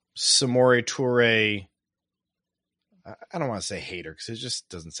resident Samori Toure, I don't want to say hater because it just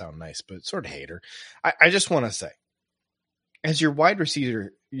doesn't sound nice, but sort of hater. I just want to say, as your wide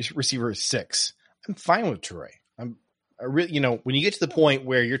receiver 6, I'm fine with Toure. When you get to the point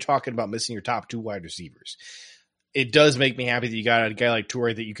where you're talking about missing your top 2 wide receivers, it does make me happy that you got a guy like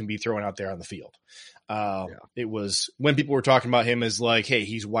Toure that you can be throwing out there on the field. It was when people were talking about him as like, hey,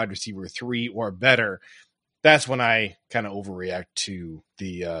 he's wide receiver 3 or better. That's when I kind of overreact to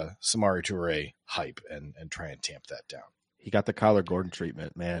the Samori Toure hype and try and tamp that down. He got the Kyler Gordon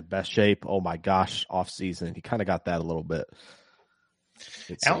treatment, man. Best shape. Oh my gosh, off season. He kind of got that a little bit.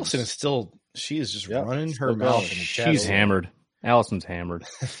 Allison is still, she is just running her mouth. She's hammered. Allison's hammered.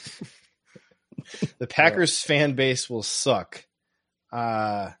 The Packers fan base will suck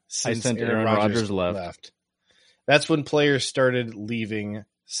since Aaron Rodgers left. That's when players started leaving.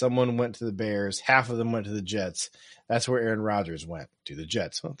 Someone went to the Bears. Half of them went to the Jets. That's where Aaron Rodgers went, to the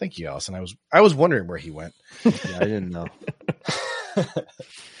Jets. Well, thank you, Allison. I was wondering where he went. Yeah, I didn't know.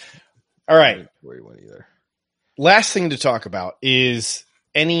 All right. Where he went either. Last thing to talk about is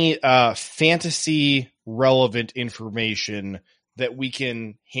any fantasy relevant information that we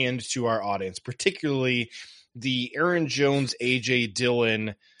can hand to our audience, particularly the Aaron Jones, AJ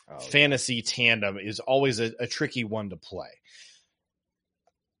Dillon fantasy tandem is always a tricky one to play.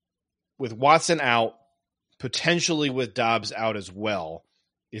 With Watson out, potentially with Dobbs out as well,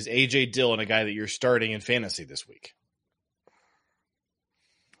 is AJ Dillon a guy that you're starting in fantasy this week?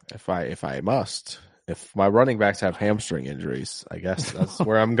 If I must. If my running backs have hamstring injuries, I guess that's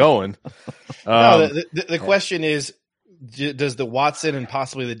where I'm going. The question is, does the Watson and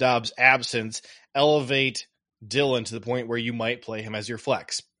possibly the Dobbs absence elevate Dillon to the point where you might play him as your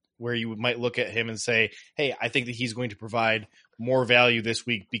flex, where you might look at him and say, hey, I think that he's going to provide more value this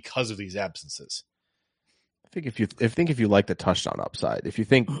week because of these absences. I think if you like the touchdown upside, if you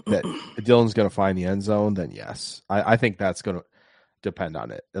think that Dillon's going to find the end zone, then yes, I think that's going to depend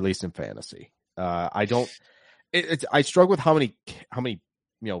on it, at least in fantasy. I struggle with how many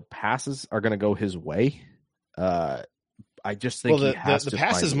passes are going to go his way. I just think the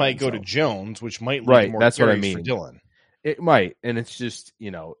passes might go to Jones, which might lead to more that's what I carries mean. for Dillon. It might, and it's just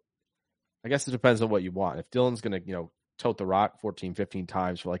I guess it depends on what you want. If Dillon's going to tote the rock 14, 15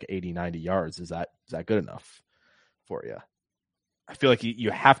 times for like 80, 90 yards, is that good enough for you? I feel like you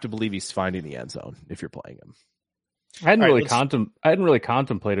have to believe he's finding the end zone if you're playing him. I hadn't really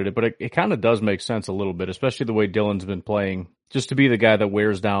contemplated it, but it kind of does make sense a little bit, especially the way Dillon's been playing, just to be the guy that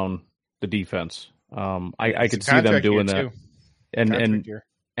wears down the defense. I could see them doing that.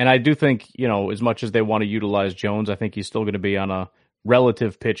 And I do think, as much as they want to utilize Jones, I think he's still going to be on a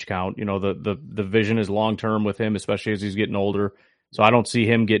relative pitch count. The vision is long term with him, especially as he's getting older. So I don't see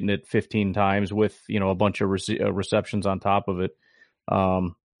him getting it 15 times with, a bunch of receptions on top of it.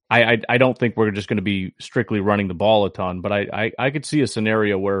 I don't think we're just going to be strictly running the ball a ton, but I could see a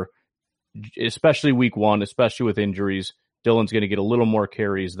scenario where, especially week one, especially with injuries, Dillon's going to get a little more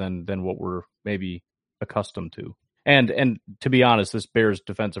carries than what we're maybe accustomed to. And to be honest, this Bears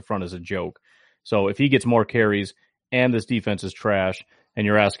defensive front is a joke. So if he gets more carries and this defense is trash, and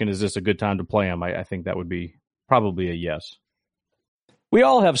you're asking, is this a good time to play him? I think that would be probably a yes. We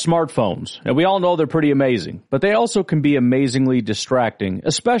all have smartphones, and we all know they're pretty amazing, but they also can be amazingly distracting,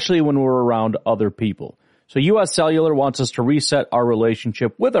 especially when we're around other people. So US Cellular wants us to reset our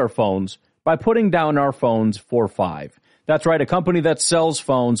relationship with our phones by putting down our phones for $5. That's right, a company that sells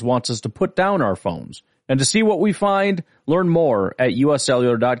phones wants us to put down our phones. And to see what we find, learn more at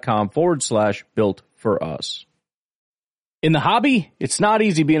uscellular.com/built for us. In the hobby, it's not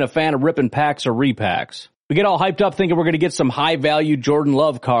easy being a fan of ripping packs or repacks. We get all hyped up thinking we're going to get some high-value Jordan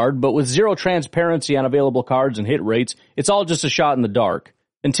Love card, but with zero transparency on available cards and hit rates, it's all just a shot in the dark.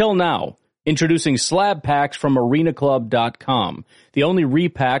 Until now, introducing slab packs from arenaclub.com, the only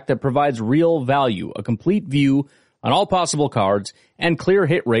repack that provides real value, a complete view on all possible cards, and clear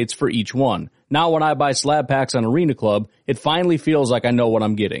hit rates for each one. Now when I buy slab packs on Arena Club, it finally feels like I know what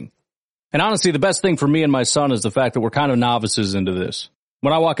I'm getting. And honestly, the best thing for me and my son is the fact that we're kind of novices into this.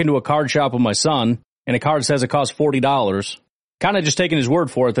 When I walk into a card shop with my son, and a card says it costs $40, kind of just taking his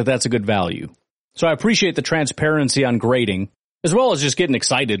word for it that that's a good value. So I appreciate the transparency on grading, as well as just getting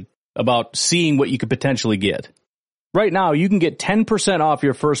excited about seeing what you could potentially get. Right now, you can get 10% off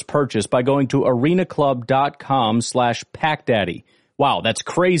your first purchase by going to arenaclub.com/packdaddy. Wow, that's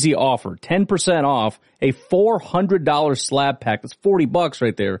crazy offer. 10% off a $400 slab pack. That's $40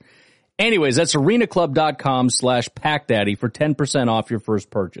 right there. Anyways, that's arenaclub.com/packdaddy for 10% off your first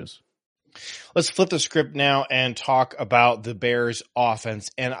purchase. Let's flip the script now and talk about the Bears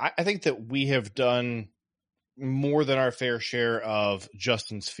offense. And I think that we have done more than our fair share of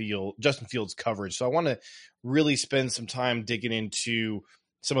Justin Fields coverage. So I want to really spend some time digging into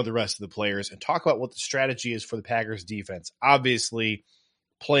some of the rest of the players and talk about what the strategy is for the Packers defense. Obviously,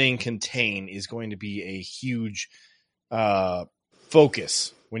 playing contain is going to be a huge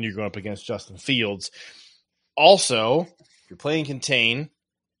focus when you're going up against Justin Fields. Also, if you're playing contain,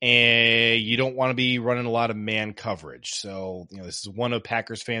 and you don't want to be running a lot of man coverage. So, this is one of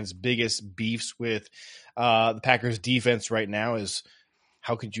Packers fans' biggest beefs with the Packers defense right now is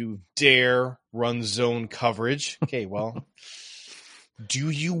how could you dare run zone coverage? Okay, well,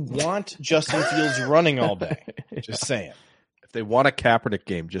 do you want Justin Fields running all day? Just saying. If they want a Kaepernick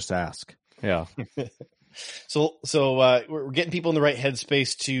game, just ask. Yeah. So we're getting people in the right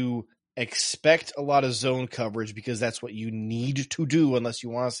headspace to expect a lot of zone coverage because that's what you need to do unless you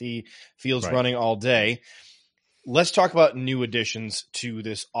want to see Fields running all day. Let's talk about new additions to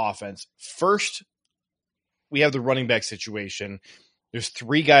this offense. First, we have the running back situation. There's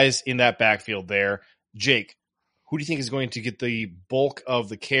 3 guys in that backfield there. Jake, who do you think is going to get the bulk of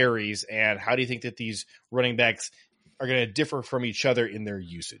the carries, and how do you think that these running backs are going to differ from each other in their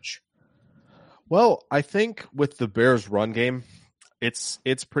usage? Well, I think with the Bears run game, it's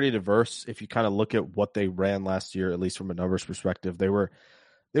pretty diverse. If you kind of look at what they ran last year, at least from a numbers perspective, they were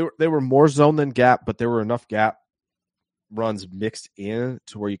more zone than gap, but there were enough gap runs mixed in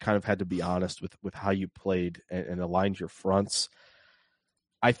to where you kind of had to be honest with how you played and aligned your fronts.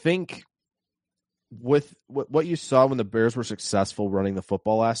 I think with what you saw when the Bears were successful running the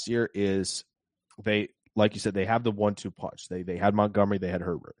football last year is they, like you said, they have the 1-2 punch. They had Montgomery, they had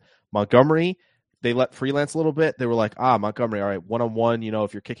Herbert. Montgomery, they let freelance a little bit. They were like, Montgomery, all right, one-on-one,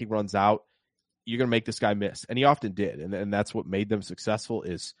 if your kicking runs out, you're going to make this guy miss. And he often did. And that's what made them successful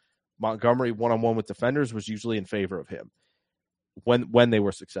is Montgomery one-on-one with defenders was usually in favor of him when they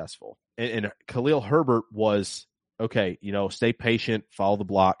were successful. And Khalil Herbert was, okay, stay patient, follow the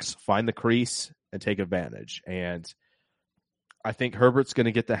blocks, find the crease, and take advantage. And I think Herbert's going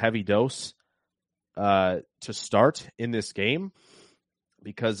to get the heavy dose to start in this game,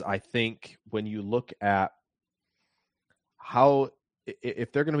 because I think when you look at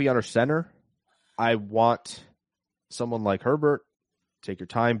if they're going to be under center, I want someone like Herbert, take your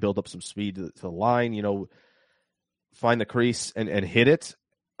time, build up some speed to the line, find the crease and hit it.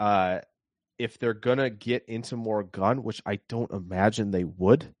 If they're going to get into more gun, which I don't imagine they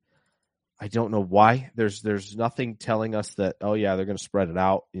would, I don't know why. There's nothing telling us that, oh yeah, they're going to spread it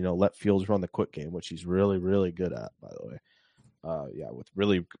out, let Fields run the quick game, which he's really, really good at, by the way. With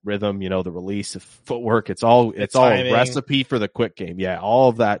really rhythm, the release of footwork, it's all a recipe for the quick game. Yeah, all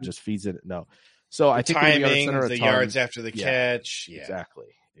of that just feeds it. No, so I think timing, the yards after the catch. Yeah,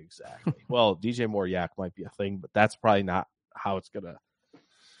 exactly. Well, DJ Moore Yak might be a thing, but that's probably not how it's gonna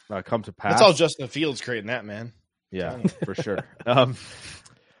come to pass. That's all Justin Fields creating that, man. Yeah, for sure.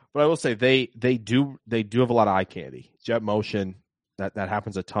 But I will say they do have a lot of eye candy, jet motion. That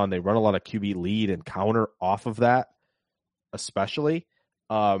happens a ton. They run a lot of QB lead and counter off of that, especially.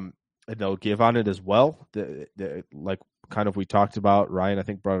 And they'll give on it as well. Like kind of we talked about, Ryan, I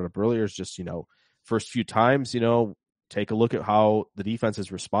think brought it up earlier, is just, first few times, take a look at how the defense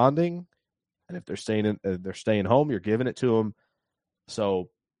is responding. And if they're staying home, you're giving it to them. So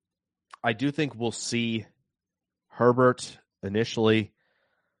I do think we'll see Herbert initially.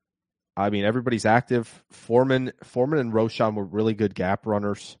 I mean, everybody's active. Foreman and Roschon were really good gap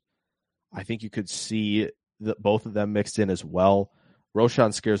runners. I think you could see both of them mixed in as well.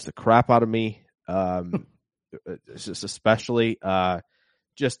 Roschon scares the crap out of me. Just especially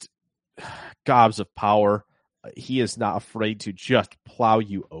just gobs of power. He is not afraid to just plow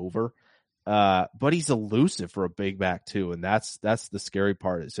you over. But he's elusive for a big back too, and that's the scary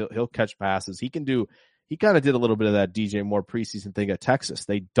part. Is he'll catch passes. He kind of did a little bit of that DJ Moore preseason thing at Texas.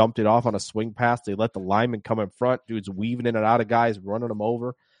 They dumped it off on a swing pass. They let the lineman come in front. Dude's weaving in and out of guys, running them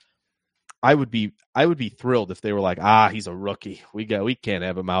over. I would be thrilled if they were like, he's a rookie. We can't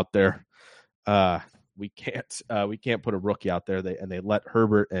have him out there. We can't put a rookie out there. They let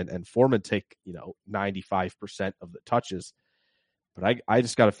Herbert and Foreman take 95% of the touches. But I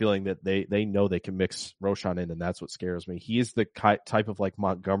just got a feeling that they know they can mix Roschon in, and that's what scares me. He is the type of like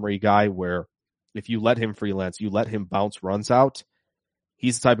Montgomery guy where if you let him freelance, you let him bounce runs out,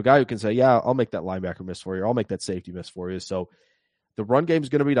 he's the type of guy who can say, yeah, I'll make that linebacker miss for you, or I'll make that safety miss for you. So the run game is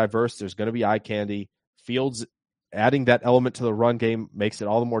going to be diverse. There's going to be eye candy. Fields adding that element to the run game makes it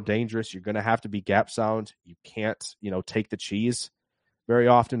all the more dangerous. You're going to have to be gap sound. You can't, take the cheese very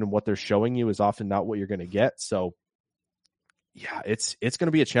often, and what they're showing you is often not what you're going to get. So yeah, it's going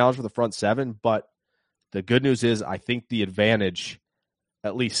to be a challenge for the front seven, but the good news is I think the advantage,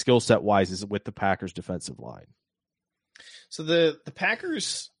 at least skill set wise, is with the Packers defensive line. So the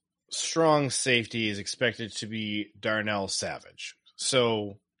Packers strong safety is expected to be Darnell Savage.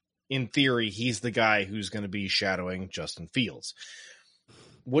 So in theory, he's the guy who's going to be shadowing Justin Fields.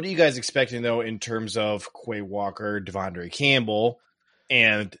 What are you guys expecting though, in terms of Quay Walker, Devondre Campbell,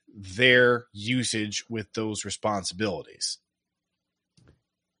 and their usage with those responsibilities?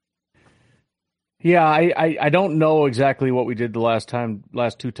 Yeah, I don't know exactly what we did the last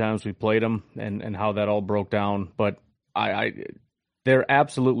two times we played them and how that all broke down, but there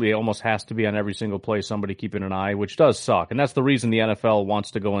absolutely almost has to be on every single play somebody keeping an eye, which does suck, and that's the reason the NFL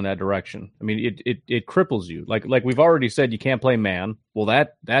wants to go in that direction. I mean, it cripples you. Like we've already said, you can't play man. Well,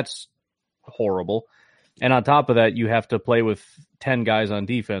 that's horrible, and on top of that, you have to play with 10 guys on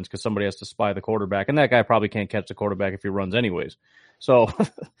defense because somebody has to spy the quarterback, and that guy probably can't catch the quarterback if he runs anyways. So,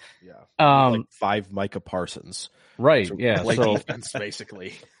 yeah, like 5 Micah Parsons, right? Yeah, so defense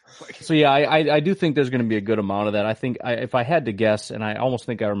basically. So yeah, I do think there's going to be a good amount of that. I think if I had to guess, and I almost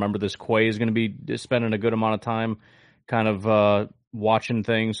think I remember this, Quay is going to be spending a good amount of time, kind of watching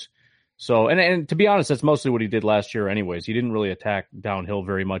things. So, and to be honest, that's mostly what he did last year, anyways. He didn't really attack downhill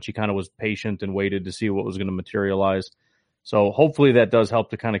very much. He kind of was patient and waited to see what was going to materialize. So hopefully that does help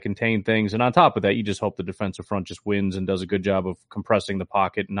to kind of contain things. And on top of that, you just hope the defensive front just wins and does a good job of compressing the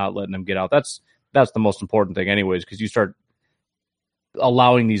pocket and not letting them get out. That's the most important thing anyways, because you start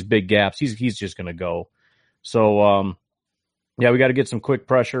allowing these big gaps, he's just going to go. So, yeah, we got to get some quick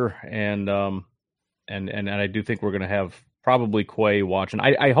pressure. And I do think we're going to have probably Quay watching.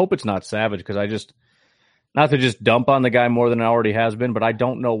 I hope it's not Savage, because not to just dump on the guy more than it already has been, but I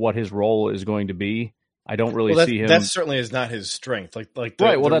don't know what his role is going to be. I don't really see him. That certainly is not his strength. Like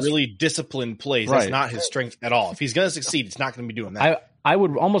the really disciplined plays. That's not his strength at all. If he's going to succeed, it's not going to be doing that. I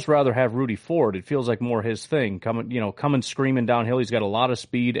would almost rather have Rudy Ford. It feels like more his thing. Coming screaming downhill. He's got a lot of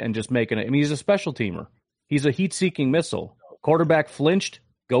speed and just making it. I mean, he's a special teamer. He's a heat-seeking missile. Quarterback flinched,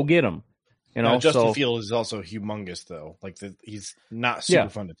 go get him. Justin Fields is also humongous, though. He's not super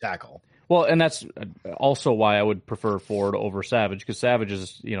fun to tackle. Well, and that's also why I would prefer Ford over Savage, because Savage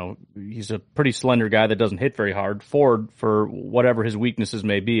is, he's a pretty slender guy that doesn't hit very hard. Ford, for whatever his weaknesses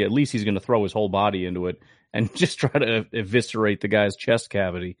may be, at least he's going to throw his whole body into it and just try to eviscerate the guy's chest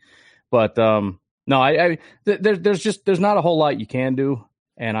cavity. But no, there's not a whole lot you can do,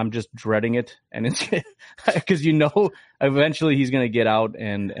 and I'm just dreading it. And it's because eventually he's going to get out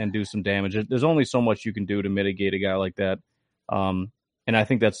and do some damage. There's only so much you can do to mitigate a guy like that. And I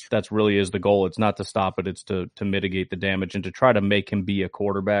think that's really is the goal. It's not to stop it. It's to mitigate the damage and to try to make him be a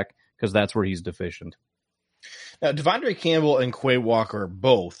quarterback, because that's where he's deficient. Now, Devondre Campbell and Quay Walker are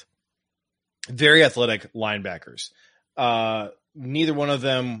both very athletic linebackers. Neither one of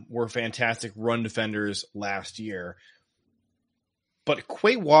them were fantastic run defenders last year. But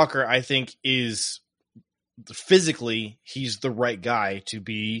Quay Walker, I think, is physically, he's the right guy to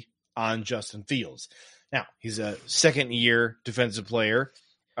be on Justin Fields. Now, he's a second-year defensive player.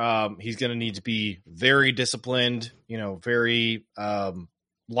 He's going to need to be very disciplined, very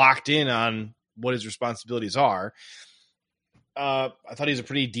locked in on what his responsibilities are. I thought he was a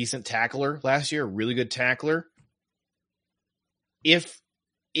pretty decent tackler last year, a really good tackler. If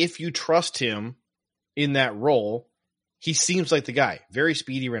you trust him in that role, he seems like the guy. Very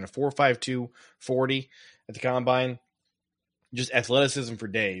speedy, ran a 4.52 40 at the combine. Just athleticism for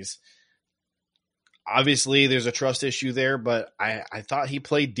days. Obviously, there's a trust issue there, but I thought he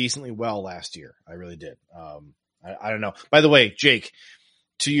played decently well last year. I really did. I don't know. By the way, Jake,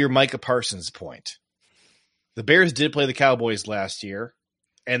 to your Micah Parsons point, the Bears did play the Cowboys last year,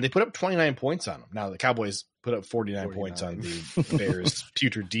 and they put up 29 points on them. Now, the Cowboys put up 49 points on the Bears'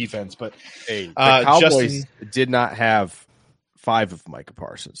 putrid defense, but the Cowboys did not have 5 of Micah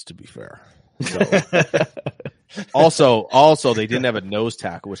Parsons, to be fair. So, also, they didn't have a nose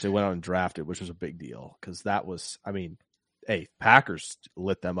tackle, which they went out and drafted, which was a big deal, because that was, Packers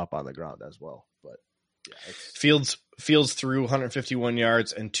lit them up on the ground as well. But yeah, Fields threw 151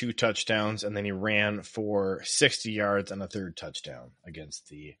 yards and 2 touchdowns, and then he ran for 60 yards and a 3rd touchdown against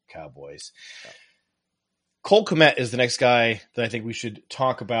the Cowboys. Yeah. Cole Kmet is the next guy that I think we should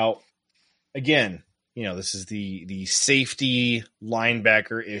talk about. Again, this is the safety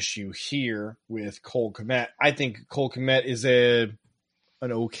linebacker issue here with Cole Kmet. I think Cole Kmet is an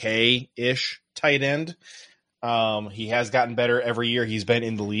okay-ish tight end. He has gotten better every year he's been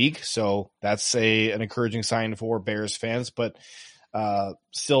in the league, so that's an encouraging sign for Bears fans. But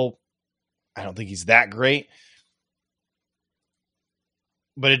still, I don't think he's that great.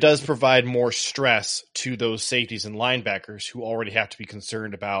 But it does provide more stress to those safeties and linebackers who already have to be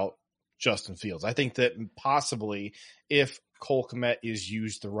concerned about Justin Fields. I think that possibly if Cole Kmet is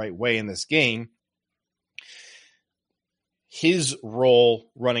used the right way in this game, his role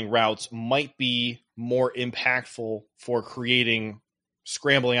running routes might be more impactful for creating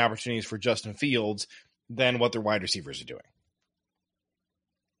scrambling opportunities for Justin Fields than what their wide receivers are doing.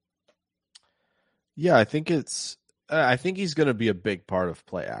 Yeah, I think he's going to be a big part of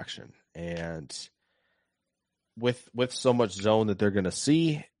play action, and with so much zone that they're going to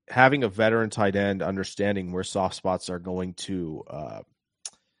see, having a veteran tight end, understanding where soft spots are going to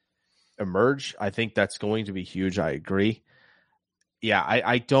emerge, I think that's going to be huge. I agree. Yeah,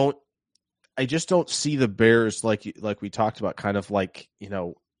 I just don't see the Bears like we talked about, kind of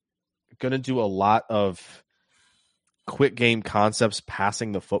going to do a lot of quick game concepts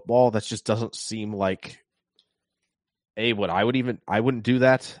passing the football. That just doesn't seem like what I wouldn't do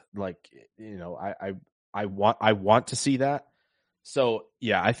that. I want to see that. So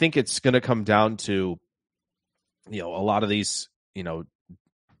yeah, I think it's going to come down to, a lot of these,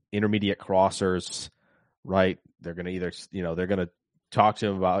 intermediate crossers, right? They're going to either, they're going to talk to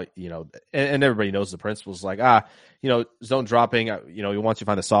him about, and everybody knows the principles, zone dropping, once you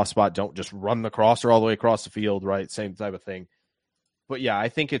find a soft spot, don't just run the crosser all the way across the field, right? Same type of thing. But yeah, I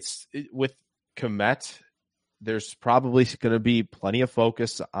think with Kmet, there's probably going to be plenty of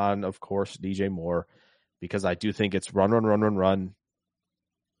focus on, of course, DJ Moore, because I do think it's run,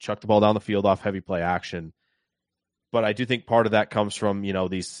 chuck the ball down the field off heavy play action. But I do think part of that comes from,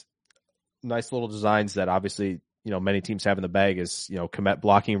 these nice little designs that obviously, many teams have in the bag is, Kmet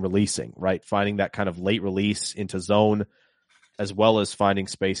blocking and releasing, right? Finding that kind of late release into zone as well as finding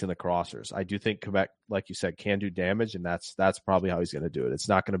space in the crossers. I do think Quebec, like you said, can do damage, and that's probably how he's going to do it. It's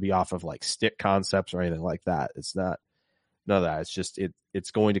not going to be off of like stick concepts or anything like that. It's not none of that. It's just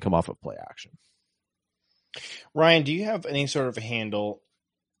it's going to come off of play action. Ryan, do you have any sort of handle?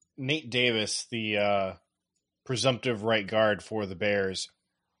 Nate Davis, the presumptive right guard for the Bears,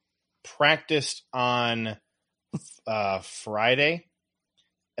 practiced on Friday,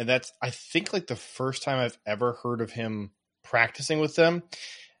 and that's, I think, like the first time I've ever heard of him practicing with them, and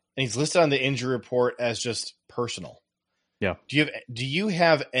he's listed on the injury report as just personal. Yeah. Do you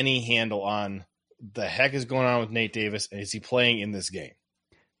have any handle on the heck is going on with Nate Davis, and is he playing in this game?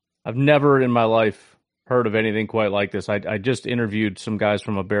 I've never in my life heard of anything quite like this. I just interviewed some guys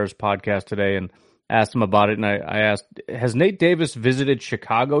from a Bears podcast today and asked them about it, and I asked, has Nate Davis visited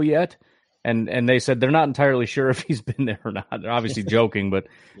Chicago yet? And they said they're not entirely sure if he's been there or not. They're obviously joking, but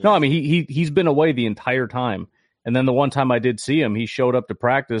no, I mean, he's been away the entire time. And then the one time I did see him, he showed up to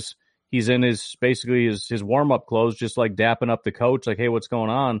practice. He's in his warm-up clothes, just like dapping up the coach, like, hey, what's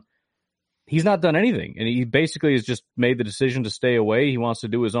going on? He's not done anything. And he basically has just made the decision to stay away. He wants to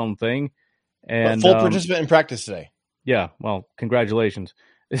do his own thing. And full participant in practice today. Yeah, well, congratulations.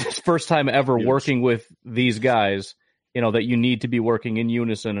 It's his first time ever working with these guys, that you need to be working in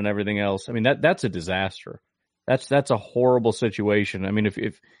unison and everything else. I mean, that's a disaster. That's a horrible situation. I mean,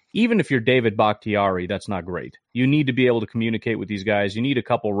 even if you're David Bakhtiari, that's not great. You need to be able to communicate with these guys. You need a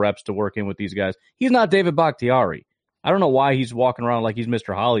couple reps to work in with these guys. He's not David Bakhtiari. I don't know why he's walking around like he's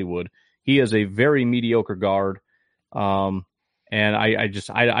Mr. Hollywood. He is a very mediocre guard. And I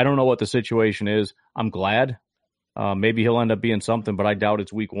don't know what the situation is. I'm glad. Maybe he'll end up being something, but I doubt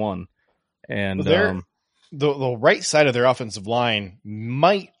it's week one. And the right side of their offensive line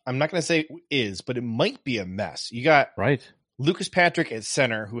might, I'm not going to say is, but it might be a mess. You got Lucas Patrick at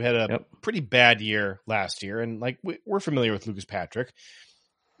center, who had a pretty bad year last year. And like, we're familiar with Lucas Patrick.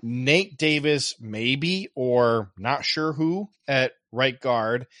 Nate Davis, maybe, or not sure who, at right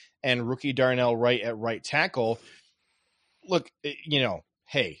guard, and rookie Darnell Wright at right tackle. Look,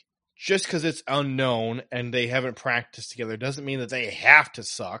 hey, just because it's unknown and they haven't practiced together doesn't mean that they have to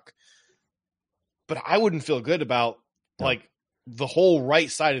suck. But I wouldn't feel good about like the whole right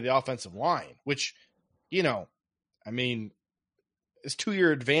side of the offensive line, which, I mean, it's to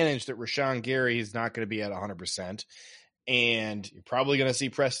your advantage that Rashawn Gary is not going to be at 100%. And you're probably going to see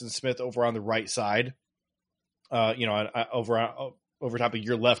Preston Smith over on the right side, over top of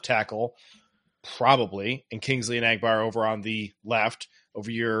your left tackle, probably, and Kingsley and Agbar over on the left,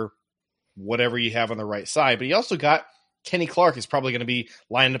 over your whatever you have on the right side. But you also got Kenny Clark is probably going to be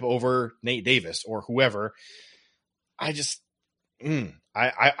lined up over Nate Davis or whoever. I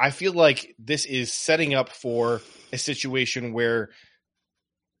feel like this is setting up for a situation where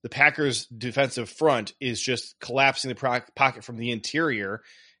the Packers' defensive front is just collapsing the pocket from the interior.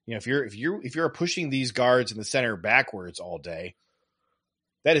 If you're pushing these guards in the center backwards all day,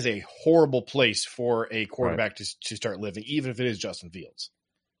 that is a horrible place for a quarterback to start living, even if it is Justin Fields.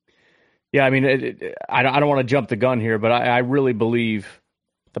 Yeah, I mean, I don't want to jump the gun here, but I really believe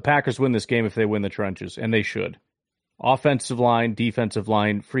the Packers win this game if they win the trenches, and they should. Offensive line, defensive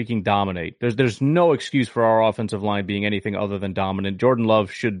line, freaking dominate. There's no excuse for our offensive line being anything other than dominant. Jordan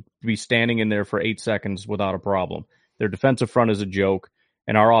Love should be standing in there for 8 seconds without a problem. Their defensive front is a joke,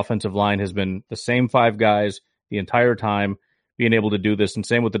 and our offensive line has been the same 5 guys the entire time being able to do this, and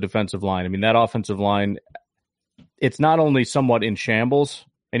same with the defensive line. I mean, that offensive line, it's not only somewhat in shambles,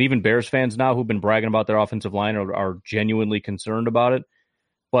 and even Bears fans now who've been bragging about their offensive line are genuinely concerned about it.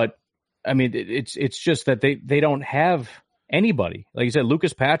 But, I mean, it's just that they don't have anybody. Like you said,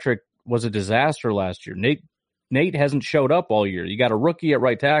 Lucas Patrick was a disaster last year. Nate hasn't showed up all year. You got a rookie at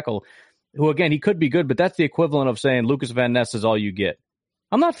right tackle who, again, he could be good, but that's the equivalent of saying Lucas Van Ness is all you get.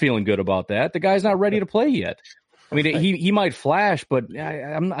 I'm not feeling good about that. The guy's not ready to play yet. I mean, he might flash, but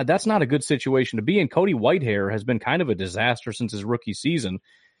that's not a good situation to be in. Cody Whitehair has been kind of a disaster since his rookie season.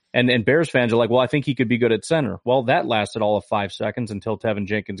 And Bears fans are like, well, I think he could be good at center. Well, that lasted all of 5 seconds until Tevin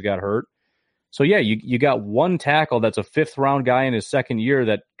Jenkins got hurt. So, yeah, you got one tackle that's a 5th-round guy in his second year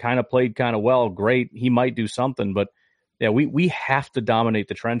that kind of played kind of well. Great. He might do something. But, yeah, we have to dominate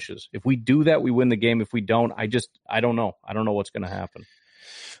the trenches. If we do that, we win the game. If we don't, I don't know. I don't know what's going to happen.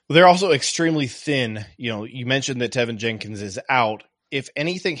 Well, they're also extremely thin. You mentioned that Tevin Jenkins is out. If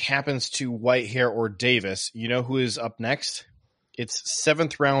anything happens to Whitehair or Davis, you know who is up next? It's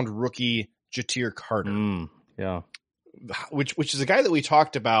 7th-round rookie Jatir Carter. Yeah. Which is a guy that we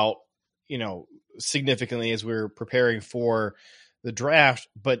talked about, significantly as we were preparing for the draft,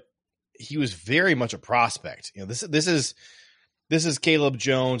 but he was very much a prospect. This is Caleb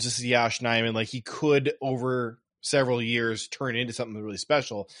Jones. This is Yosh Nijman. Like, he could over several years turn into something really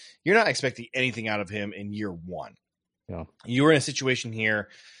special, you're not expecting anything out of him in year one. Yeah. You're in a situation here.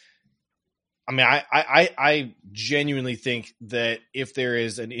 I mean, I genuinely think that if there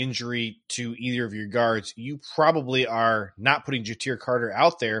is an injury to either of your guards, you probably are not putting Ja'Tyre Carter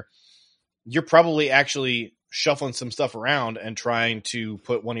out there. You're probably actually shuffling some stuff around and trying to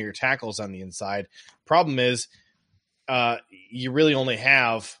put one of your tackles on the inside. Problem is, you really only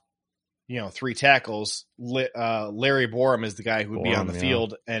have, 3 tackles. Larry Borum is the guy who would be on the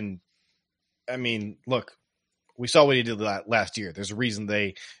field. And I mean, look, we saw what he did last year. There's a reason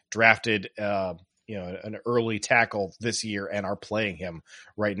they drafted, an early tackle this year and are playing him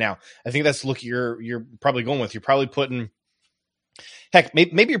right now. I think that's the look you're probably going with. You're probably putting, heck,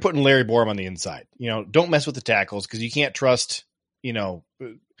 maybe you're putting Larry Borum on the inside. Don't mess with the tackles because you can't trust,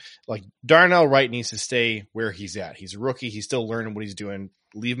 like Darnell Wright needs to stay where he's at. He's a rookie. He's still learning what he's doing.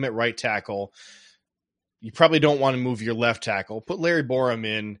 Leave him at right tackle. You probably don't want to move your left tackle. Put Larry Borum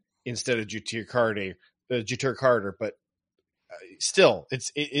in instead of Ja'Tyre Carter, but still,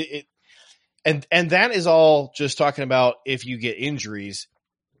 and that is all just talking about if you get injuries.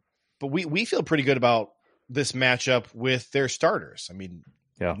 But we feel pretty good about this matchup with their starters. I mean,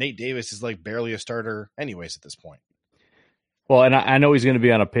 Nate Davis is like barely a starter anyways at this point. Well, and I know he's going to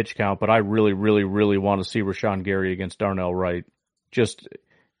be on a pitch count, but I really, really, really want to see Rashawn Gary against Darnell Wright.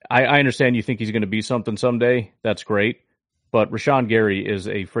 I understand you think he's going to be something someday. That's great. But Rashawn Gary is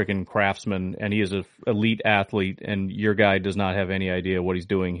a freaking craftsman, and he is an elite athlete, and your guy does not have any idea what he's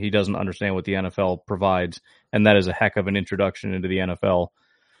doing. He doesn't understand what the NFL provides, and that is a heck of an introduction into the NFL.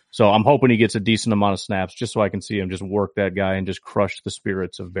 So I'm hoping he gets a decent amount of snaps just so I can see him just work that guy and just crush the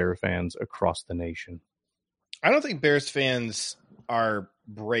spirits of Bear fans across the nation. I don't think Bears fans are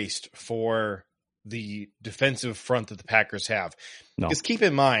braced for the defensive front that the Packers have. No. Because keep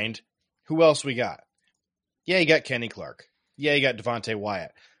in mind, who else we got? Yeah, you got Kenny Clark. Yeah, you got Devontae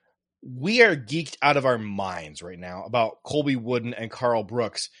Wyatt. We are geeked out of our minds right now about Colby Wooden and Carl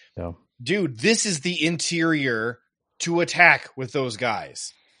Brooks. Yeah. Dude, this is the interior to attack with those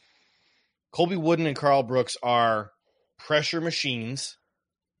guys. Colby Wooden and Carl Brooks are pressure machines.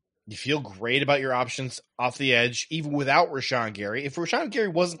 You feel great about your options off the edge, even without Rashawn Gary. If Rashawn Gary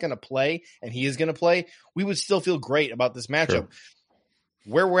wasn't going to play, and he is going to play, we would still feel great about this matchup. Sure.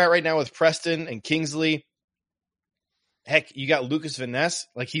 Where we're at right now with Preston and Kingsley, heck, you got Lucas Van Ness.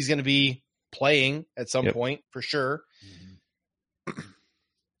 Like, he's going to be playing at some point for sure. Mm-hmm.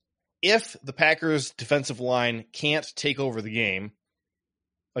 If the Packers' defensive line can't take over the game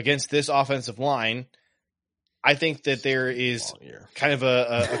against this offensive line, I think that there is kind of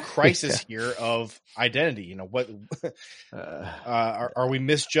a crisis here of identity. What are we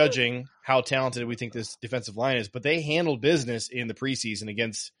misjudging how talented we think this defensive line is? But they handled business in the preseason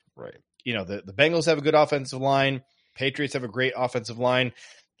against, the Bengals have a good offensive line. Patriots have a great offensive line.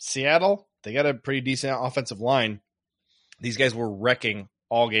 Seattle, they got a pretty decent offensive line. These guys were wrecking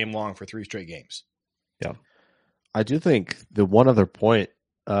all game long for 3 straight games. Yeah. I do think the one other point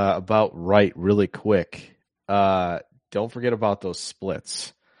about Wright really quick, don't forget about those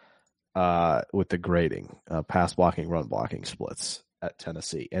splits with the grading, pass blocking, run blocking splits at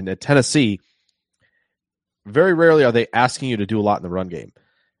Tennessee. And at Tennessee, very rarely are they asking you to do a lot in the run game.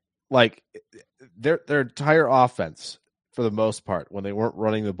 Like their entire offense, for the most part, when they weren't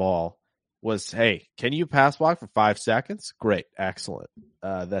running the ball, was, hey, can you pass block for 5 seconds? Great, excellent.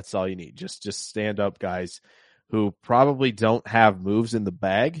 That's all you need. Just stand up guys who probably don't have moves in the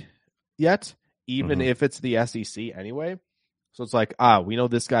bag yet, even if it's the SEC anyway. So it's like, we know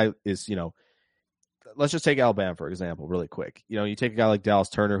this guy is, let's just take Alabama, for example, really quick. You take a guy like Dallas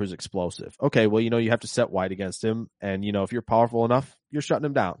Turner who's explosive. Okay, well, you have to set wide against him. And, if you're powerful enough, you're shutting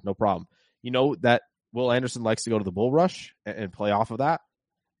him down. No problem. That Will Anderson likes to go to the bull rush and play off of that.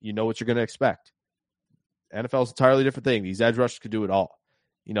 You know what you're going to expect. NFL is an entirely different thing. These edge rushers could do it all.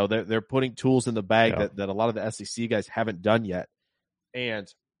 They're putting tools in the bag that a lot of the SEC guys haven't done yet.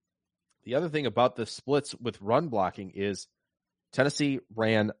 And the other thing about the splits with run blocking is Tennessee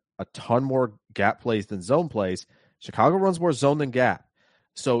ran a ton more gap plays than zone plays. Chicago runs more zone than gap.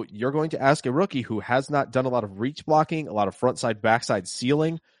 So you're going to ask a rookie who has not done a lot of reach blocking, a lot of front side, backside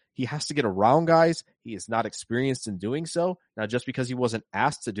sealing. He has to get around guys. He is not experienced in doing so. Now, just because he wasn't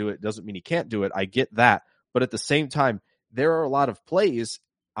asked to do it doesn't mean he can't do it. I get that. But at the same time, there are a lot of plays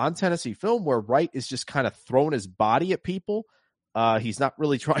on Tennessee film where Wright is just kind of throwing his body at people. He's not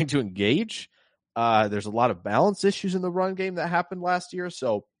really trying to engage. There's a lot of balance issues in the run game that happened last year.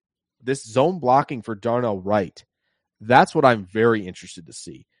 So this zone blocking for Darnell Wright, that's what I'm very interested to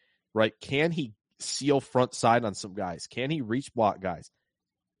see, right? Can he seal front side on some guys? Can he reach block guys?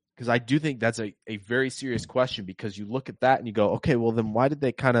 because I do think that's a very serious question, because you look at that and you go, okay, well then why did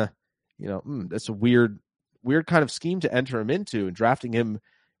they kind of, that's a weird kind of scheme to enter him into and drafting him,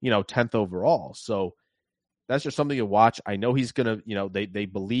 10th overall. So that's just something to watch. I know he's going to, they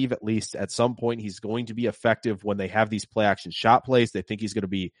believe at least at some point he's going to be effective when they have these play action shot plays. They think he's going to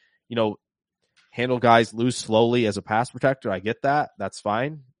be, handle guys loose slowly as a pass protector. I get that. That's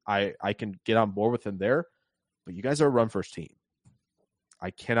fine. I can get on board with him there. But you guys are a run first team. I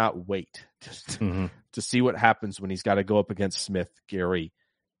cannot wait to see what happens when he's got to go up against Smith, Gary,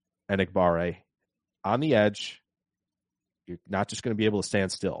 and Igbare on the edge. You're not just going to be able to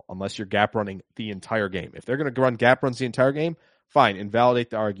stand still unless you're gap running the entire game. If they're going to run gap runs the entire game, fine,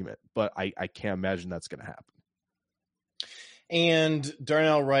 invalidate the argument. But I can't imagine that's going to happen. And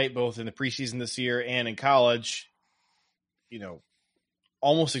Darnell Wright, both in the preseason this year and in college,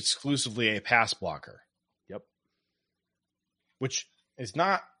 almost exclusively a pass blocker. Yep. Which is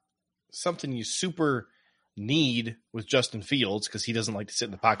not something you super need with Justin Fields, because he doesn't like to sit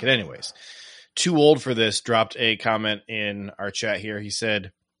in the pocket anyways. Too old for this dropped a comment in our chat here. He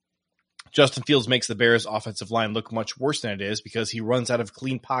said, Justin Fields makes the Bears offensive line look much worse than it is because he runs out of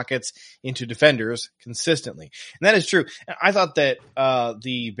clean pockets into defenders consistently. And that is true. And I thought that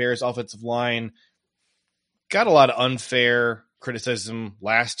the Bears offensive line got a lot of unfair criticism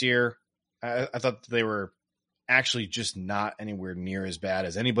last year. I thought they were actually just not anywhere near as bad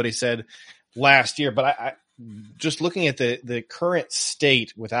as anybody said last year. But I just looking at the current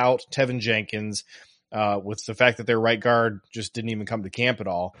state without Tevin Jenkins, with the fact that their right guard just didn't even come to camp at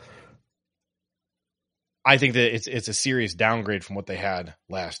all, I think that it's a serious downgrade from what they had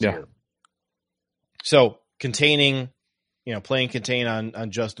last year. So playing contain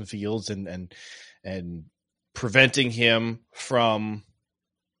on Justin Fields and preventing him from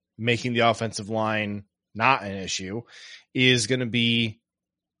making the offensive line not an issue is going to be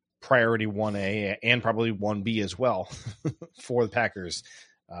priority 1A and probably 1B as well for the Packers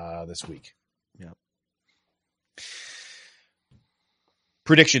this week. Yeah.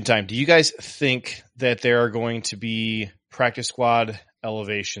 Prediction time. Do you guys think that there are going to be practice squad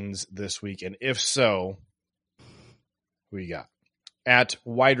elevations this week? And if so, who you got? At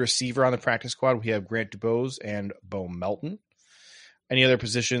wide receiver on the practice squad, we have Grant DuBose and Bo Melton. Any other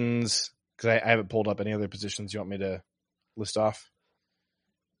positions? Because I haven't pulled up any other positions you want me to list off.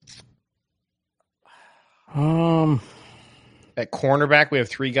 At cornerback, we have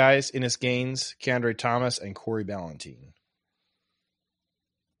three guys: Innis Gaines, Keandre Thomas, and Corey Ballentine.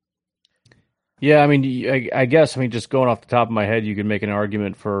 Yeah, I guess just going off the top of my head, you could make an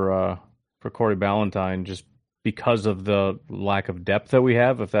argument for Corey Ballentine just because of the lack of depth that we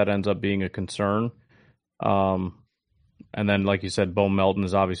have, if that ends up being a concern. And then, like you said, Bo Melton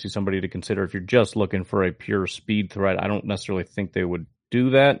is obviously somebody to consider if you're just looking for a pure speed threat. I don't necessarily think they would do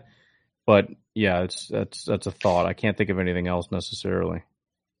that, but yeah, that's a thought. I can't think of anything else necessarily.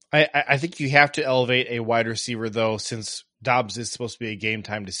 I think you have to elevate a wide receiver, though, since Dobbs is supposed to be a game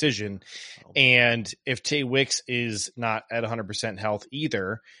time decision. And if Tay Wicks is not at 100% health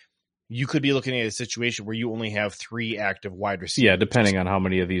either, you could be looking at a situation where you only have three active wide receivers. Yeah, depending on how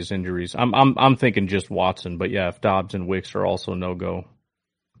many of these injuries. I'm thinking just Watson, but yeah, if Dobbs and Wicks are also no-go.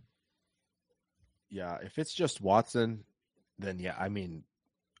 Yeah, if it's just Watson, then yeah, the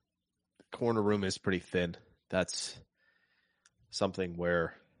corner room is pretty thin. That's something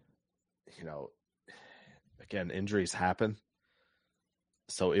where, again, injuries happen.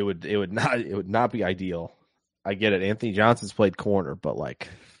 So it would not be ideal. I get it. Anthony Johnson's played corner, but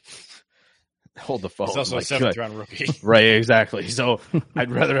hold the phone. He's also a 7th round rookie. Right, exactly. So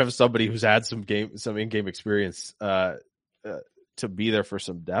I'd rather have somebody who's had some in-game experience to be there for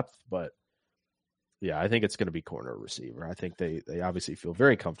some depth. But yeah, I think it's going to be corner receiver. I think they obviously feel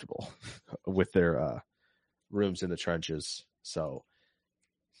very comfortable with their rooms in the trenches. So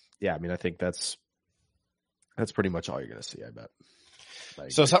yeah, I think that's pretty much all you're going to see, I bet.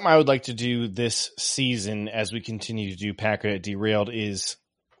 So something I would like to do this season as we continue to do Packernet Derailed is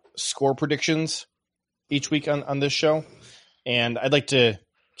score predictions each week on this show. And I'd like to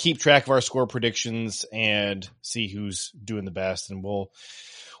keep track of our score predictions and see who's doing the best. And we'll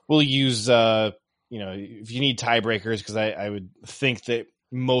use, if you need tiebreakers, because I would think that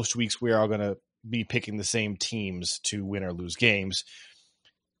most weeks we are all going to be picking the same teams to win or lose games.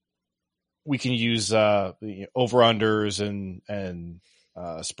 We can use over-unders and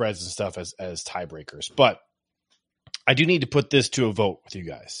spreads and stuff as tiebreakers. But I do need to put this to a vote with you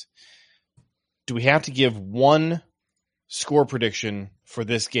guys. Do we have to give one score prediction for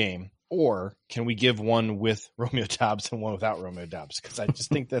this game, or can we give one with Romeo Doubs and one without Romeo Doubs? Because I just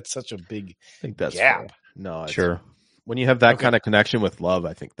think that's such a big I think that's gap. fair. No, sure. When you have that kind of connection with Love,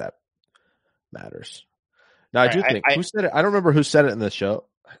 I think that matters. Now, I do think who said it? I don't remember who said it in the show.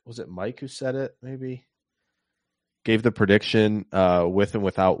 Was it Mike who said it? Maybe gave the prediction with and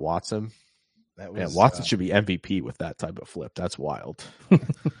without Watson. Watson should be MVP with that type of flip. That's wild.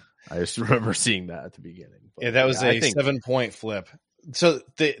 I just remember seeing that at the beginning. But, that was a 7-point flip. So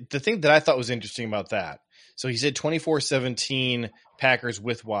the thing that I thought was interesting about that, so he said 24-17 Packers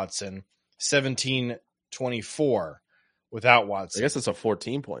with Watson, 17-24 without Watson. I guess it's a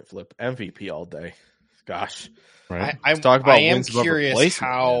 14-point flip. MVP all day. Gosh. Right. I'm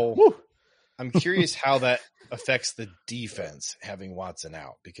curious how that affects the defense having Watson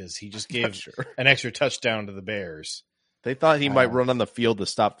out, because he just gave an extra touchdown to the Bears. They thought he might run on the field to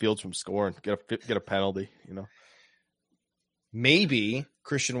stop Fields from scoring, get a penalty, Maybe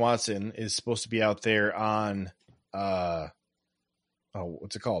Christian Watson is supposed to be out there on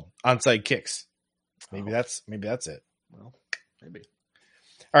what's it called? Onside kicks. Maybe that's it. Well, maybe.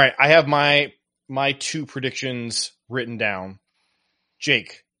 All right, I have my 2 predictions written down.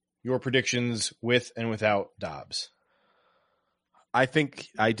 Jake, your predictions with and without Dobbs. I think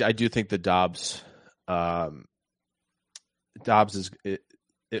I do think the Dobbs is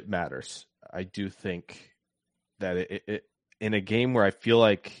it matters. I do think that it in a game where I feel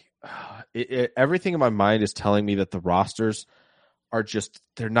like everything in my mind is telling me that the rosters are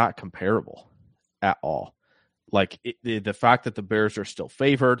they're not comparable at all. Like the fact that the Bears are still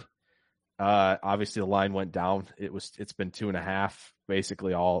favored. Obviously the line went down. It's been 2.5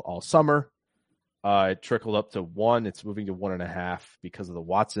 basically all summer. It trickled up to 1. It's moving to 1.5 because of the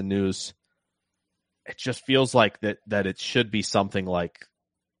Watson news. It just feels like that it should be something like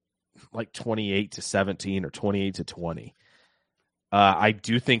 28-17 or 28-20. I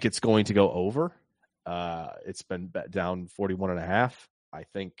do think it's going to go over. It's been bet down 41.5. I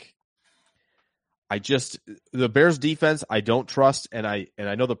think the Bears defense I don't trust, and I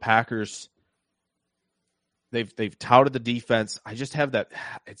know the Packers they've touted the defense. I just have that.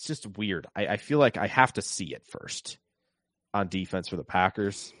 It's just weird. I feel like I have to see it first on defense for the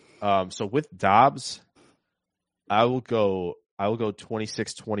Packers. So with Dobbs, I will go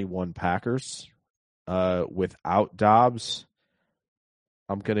 26-21 Packers. Without Dobbs,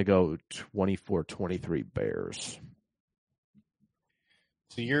 I'm going to go 24-23 Bears.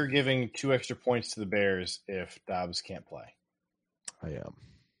 So you're giving 2 extra points to the Bears if Dobbs can't play. I am.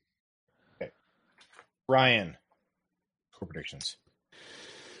 Okay. Ryan, score predictions.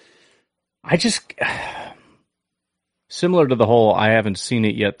 I just, similar to the whole I haven't seen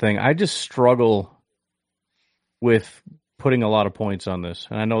it yet thing, I just struggle with putting a lot of points on this.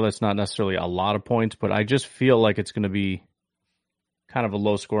 And I know that's not necessarily a lot of points, but I just feel like it's going to be kind of a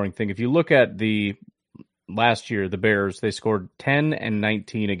low scoring thing. If you look at the last year, the Bears, they scored 10 and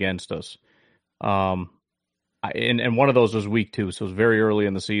 19 against us. And one of those was week 2, so it was very early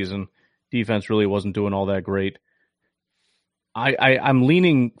in the season. Defense really wasn't doing all that great. I'm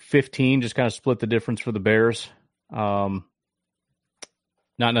leaning 15, just kind of split the difference for the Bears. Not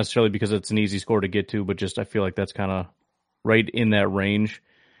necessarily because it's an easy score to get to, but just I feel like that's kind of right in that range.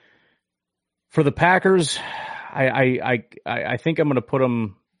 For the Packers, I think I'm going to put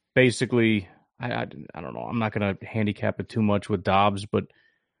them basically. I don't know. I'm not going to handicap it too much with Dobbs, but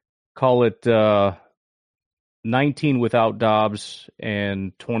call it 19 without Dobbs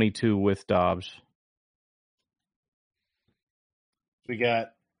and 22 with Dobbs. We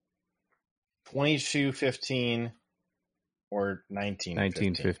got 22-15 or 19-15.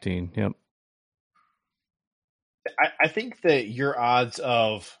 19-15, yep. I think that your odds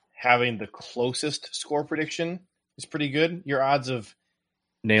of having the closest score prediction is pretty good. Your odds of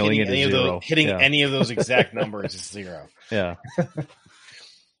nailing it is 0. Any of those exact numbers is 0. Yeah. All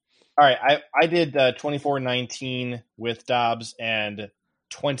right. I did 24-19 with Dobbs and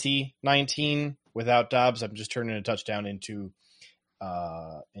 20-19 without Dobbs. I'm just turning a touchdown into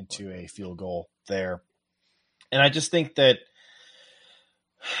a field goal there. And I just think that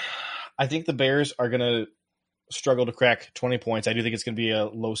the Bears are going to struggle to crack 20 points. I do think it's going to be a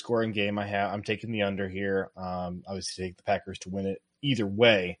low scoring game. I'm taking the under here. Obviously take the Packers to win it either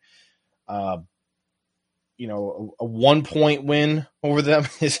way. A 1-point win over them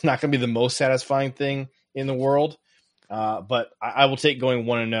is not going to be the most satisfying thing in the world. But I will take going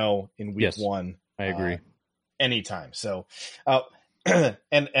 1-0 in week 1. I agree. Anytime. So, and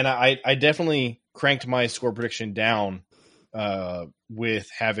I definitely cranked my score prediction down with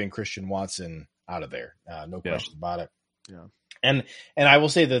having Christian Watson out of there. No question about it. Yeah. And I will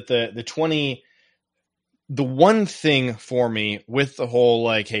say that the one thing for me with the whole,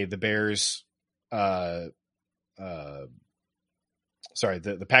 like, hey, the Bears, the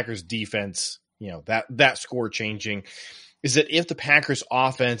Packers defense that score changing, is that if the Packers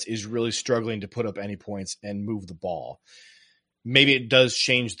offense is really struggling to put up any points and move the ball, maybe it does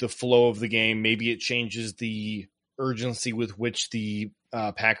change the flow of the game. Maybe it changes the urgency with which the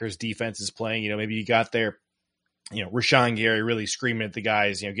Packers defense is playing. Maybe you got there, Rashawn Gary really screaming at the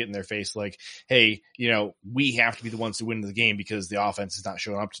guys, get in their face like, hey, we have to be the ones to win the game because the offense is not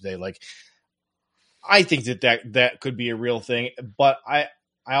showing up today. Like, I think that could be a real thing, but I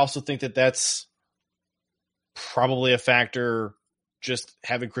also think that that's probably a factor just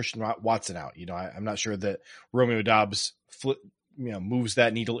having Christian Watson out. I'm not sure that Romeo Doubs moves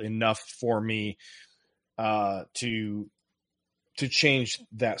that needle enough for me to change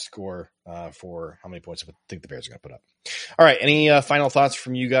that score for how many points I think the Bears are going to put up. All right. Any final thoughts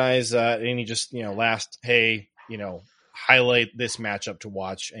from you guys? Any just, last, hey, highlight this matchup to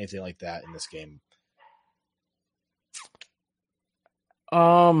watch, anything like that in this game?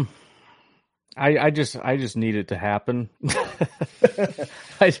 I just need it to happen.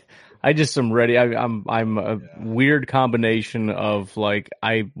 I just am ready. I'm a weird combination of like,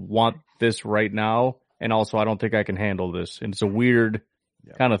 I want this right now, and also I don't think I can handle this. And it's a weird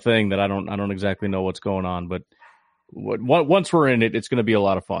kind of thing that I don't exactly know what's going on. But once we're in it, it's going to be a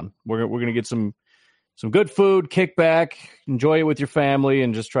lot of fun. We're going to get some good food, kick back, enjoy it with your family,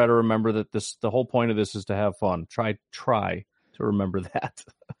 and just try to remember that the whole point of this is to have fun. Try to remember that.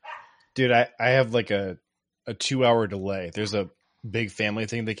 Dude, I have like a 2-hour delay. There's a big family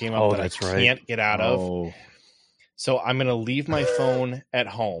thing that came up that I can't get out of. So I'm going to leave my phone at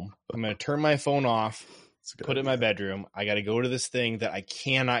home. I'm going to turn my phone off, put it in my bedroom. I got to go to this thing that I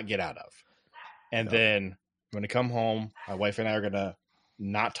cannot get out of. And then I'm going to come home. My wife and I are going to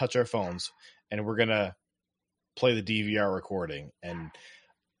not touch our phones, and we're going to play the DVR recording. And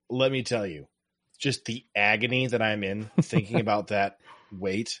let me tell you, just the agony that I'm in thinking about that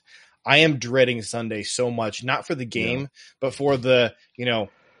wait. I am dreading Sunday so much, not for the game, but for the,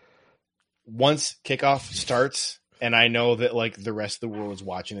 once kickoff starts and I know that like the rest of the world is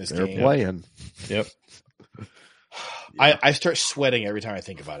watching this game. They're playing. Yep. I start sweating every time I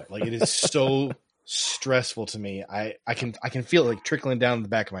think about it. Like, it is so stressful to me. I can feel it like trickling down the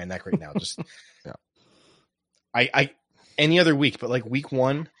back of my neck right now. Just, I any other week, but like week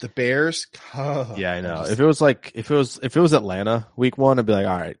 1, the Bears. Yeah, I know. If it was Atlanta week 1, I'd be like,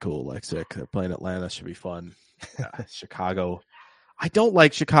 all right, cool. Like, sick. They're playing Atlanta, should be fun. Chicago. I don't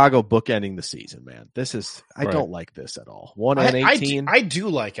like Chicago bookending the season, man. I don't like this at all. 1-18. I do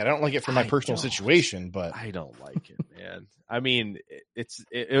like it. I don't like it for my personal situation, but I don't like it, man. I mean,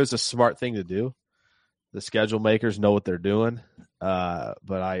 it was a smart thing to do. The schedule makers know what they're doing, but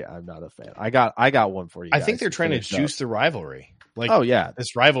I'm not a fan. I got one for you guys. I think they're trying to juice the rivalry. Like, oh yeah,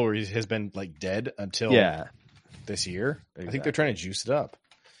 this rivalry has been like dead until this year. Exactly. I think they're trying to juice it up,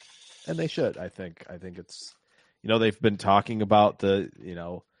 and they should. I think it's, they've been talking about the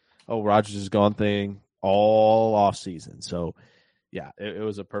Rodgers is gone thing all off season. So yeah, it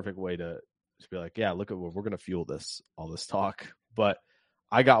was a perfect way to be like, yeah, look at what we're going to fuel all this talk. But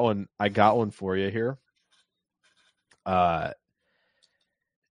I got one for you here.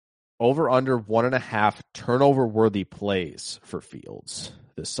 Over under 1.5 turnover worthy plays for Fields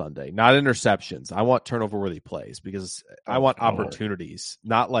this Sunday. Not interceptions. I want turnover worthy plays because I want opportunities,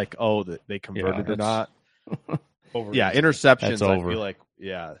 not like, that they converted or not. Interceptions. I feel like,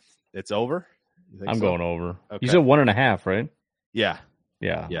 it's over. I'm going over. Okay. You said 1.5, right? Yeah.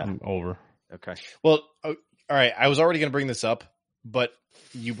 I'm over. Okay. Well, all right. I was already going to bring this up, but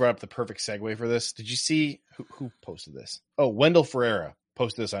you brought up the perfect segue for this. Did you see who posted this? Oh, Wendell Ferreira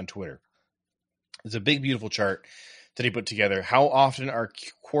posted this on Twitter. It's a big, beautiful chart that he put together. How often are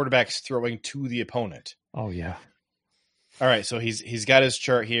quarterbacks throwing to the opponent? Oh, yeah. All right. So he's got his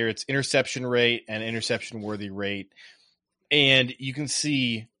chart here. It's interception rate and interception worthy rate. And you can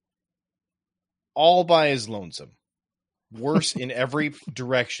see all by his lonesome, worse in every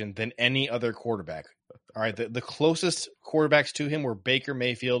direction than any other quarterback. All right, the closest quarterbacks to him were Baker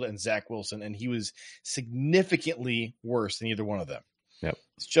Mayfield and Zach Wilson, and he was significantly worse than either one of them. Yep,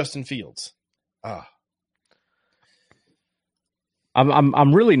 it's Justin Fields.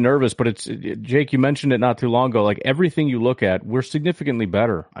 I'm really nervous, but it's Jake. You mentioned it not too long ago. Like, everything you look at, we're significantly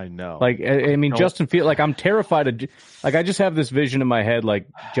better. I know. Like, I mean, Justin Fields. Like, I'm terrified of. Like, I just have this vision in my head. Like,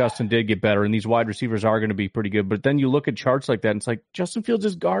 Justin did get better, and these wide receivers are going to be pretty good. But then you look at charts like that, and it's like Justin Fields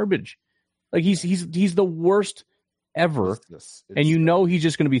is garbage. Like, he's the worst ever, and he's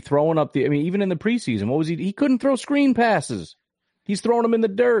just going to be throwing up the. I mean, even in the preseason, what was he? He couldn't throw screen passes. He's throwing them in the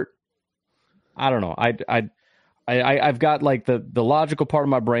dirt. I don't know. I've got like the logical part of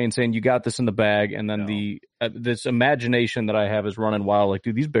my brain saying you got this in the bag, and then the this imagination that I have is running wild. Like,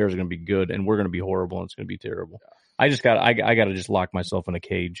 dude, these Bears are going to be good, and we're going to be horrible, and it's going to be terrible. Yeah. I got to just lock myself in a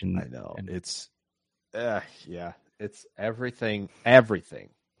cage. And I know it's everything. Everything,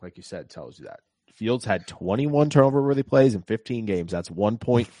 like you said, tells you that. Fields had 21 turnover-worthy plays in 15 games. That's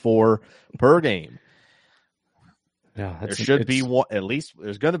 1.4 per game. Yeah, there should be one. At least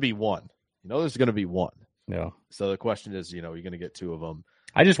there's going to be one. There's going to be one. Yeah. So the question is, you're going to get two of them.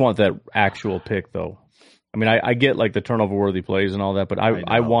 I just want that actual pick, though. I mean, I get like the turnover-worthy plays and all that, but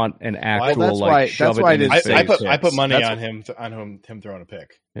I want an actual shove it in his face. I put money on him throwing a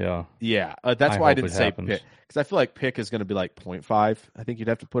pick. Yeah, yeah. That's why I didn't say pick, because I feel like pick is going to be like 0.5. I think you'd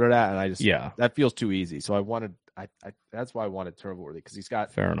have to put it at, and that feels too easy. So that's why I wanted turnover-worthy, because he's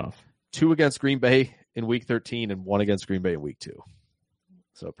got fair enough 2 against Green Bay in Week 13 and 1 against Green Bay in Week 2.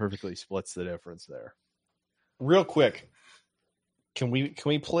 So it perfectly splits the difference there. Real quick. Can we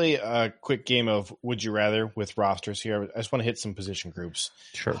play a quick game of Would You Rather with rosters here? I just want to hit some position groups.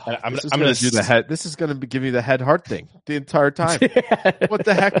 Sure. I'm going to do the head. This is going to give you the head heart thing the entire time. What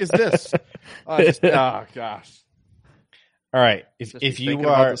the heck is this? Oh gosh. All right. If you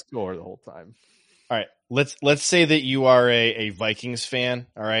are the score the whole time. All right. Let's say that you are a Vikings fan.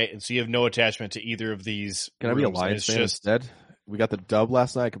 All right, and so you have no attachment to either of these. Can I be a Lions fan instead? We got the dub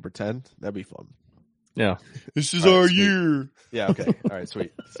last night. I can pretend. That'd be fun. Yeah. This is our year. Yeah, okay. All right,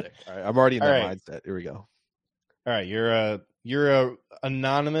 sweet. Sick. All right, I'm already in that mindset. Here we go. All right, you're a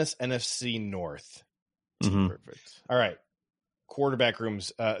anonymous NFC North. Mm-hmm. Perfect. All right. Quarterback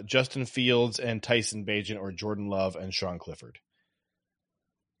rooms, Justin Fields and Tyson Bagent, or Jordan Love and Sean Clifford.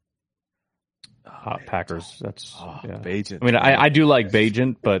 Packers. That's Bagent. I mean, I do like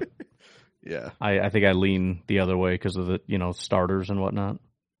Bagent, but yeah, I think I lean the other way because of the starters and whatnot.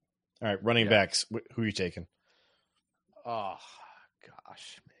 All right, running backs. Who are you taking? Oh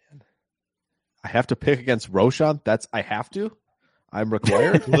gosh, man! I have to pick against Roshan. I have to. I'm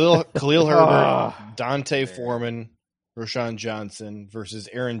required. Khalil Herbert, Dante Foreman, Roshan Johnson versus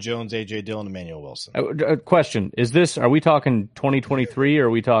Aaron Jones, AJ Dillon, Emmanuel Wilson. Question: are we talking 2023 or are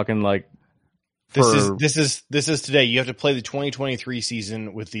we talking like? This is today. You have to play the 2023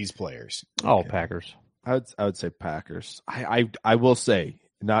 season with these players. Oh, okay. Packers. I would say Packers. I will say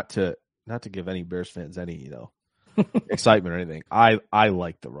not to give any Bears fans any excitement or anything. I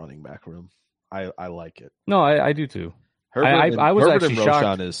like the running back room. I like it. No, I do too. I was actually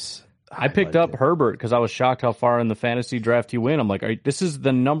shocked. I picked up it. Herbert because I was shocked how far in the fantasy draft he went. I'm like, this is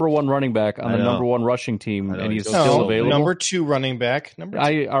the number one running back on the number one rushing team, and he's still available. Number 2 running back. All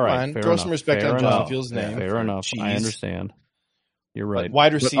right, throw some respect on Justin Fields' name. Fair enough. Jeez. I understand. You're right. But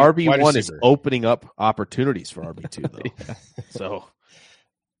wide receiver. But RB1 is opening up opportunities for RB2 though. So,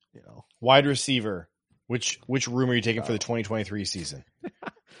 wide receiver. Which room are you taking for the 2023 season?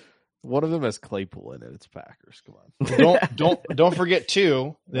 One of them has Claypool in it. It's Packers. Come on. Don't forget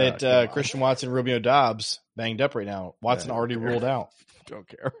too that Christian Watson, Romeo Dobbs banged up right now. Watson already ruled out. Don't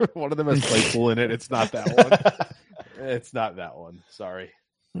care. One of them has Claypool in it. It's not that one. It's not that one. Sorry.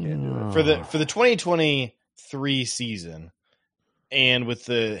 Can't do it. For the 2023 season, and with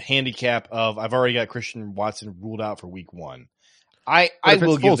the handicap of I've already got Christian Watson ruled out for week 1. I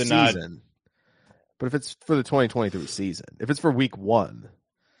will give the nod. But if it's for the 2023 season, if it's for week 1.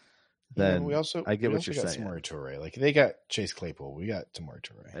 Then I get what you're saying. Tamori Toure. Like they got Chase Claypool. We got Tamori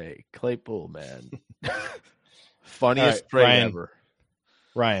Toure. Hey, Claypool, man. Funniest trade ever.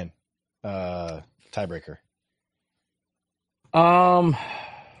 Ryan, tiebreaker. I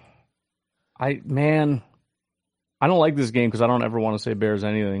don't like this game because I don't ever want to say Bears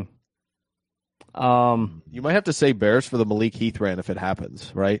anything. You might have to say Bears for the Malik Heath rant if it happens,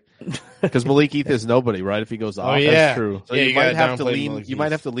 right? Because Malik Heath is nobody, right? If he goes off, that's true. So you might have to lean. You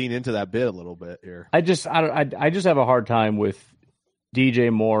might have to lean into that bit a little bit here. I just have a hard time with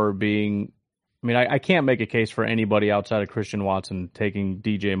DJ Moore being. I mean, I can't make a case for anybody outside of Christian Watson taking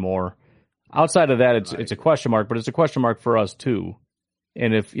DJ Moore. Outside of that, it's a question mark, but it's a question mark for us too.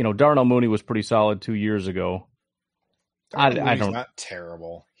 And if Darnell Mooney was pretty solid 2 years ago. I don't. Not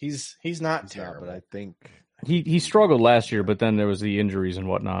terrible. He's not terrible. But I think he struggled last year, but then there was the injuries and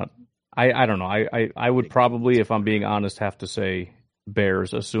whatnot. I don't know. I would probably, if I'm being honest, have to say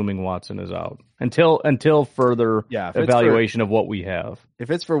Bears, assuming Watson is out until further evaluation of what we have.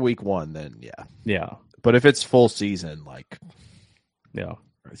 If it's for week 1, then yeah. But if it's full season, I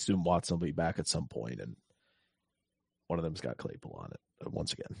assume Watson will be back at some point, and one of them's got Claypool on it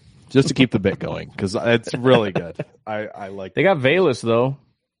once again, just to keep the bit going because it's really good. I like. They got Valus though.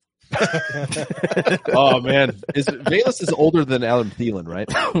 Oh man, Valus is older than Adam Thielen, right?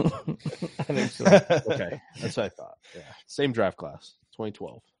 I think so. Okay, that's what I thought. Yeah, same draft class,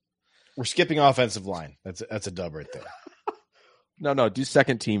 2012. We're skipping offensive line. That's a dub right there. No, do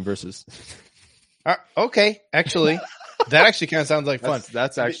second team versus. Okay, actually, that actually kind of sounds like fun.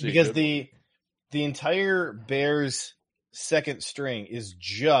 That's actually because the entire Bears second string is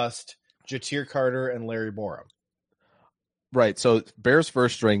just Jatir Carter and Larry Borum. Right. So Bears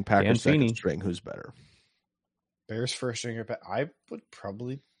first string, Packers second string. Who's better? Bears first string. I would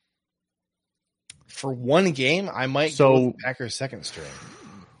probably for one game. I might go with Packers second string.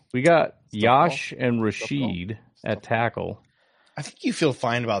 We got Yash and Rashid at tackle. I think you feel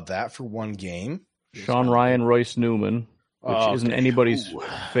fine about that for one game. Sean Ryan, Royce Newman, which isn't anybody's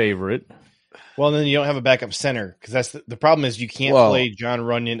favorite. Well, then you don't have a backup center because that's the problem is you can't play John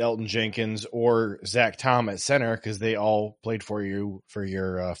Runyon, Elton Jenkins, or Zach Tom at center because they all played for you for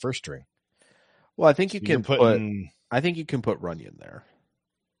your first string. Well, I think you can put Runyon there.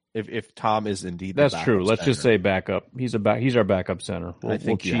 If Tom is indeed that's true. Let's just say backup. He's our backup center.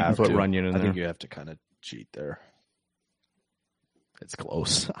 We'll cheat and put Runyon in there. I think you have to kind of cheat there. It's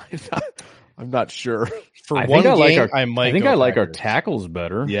close. I'm not sure. I think I like our tackles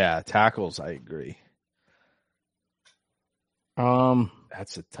better. Yeah, tackles. I agree.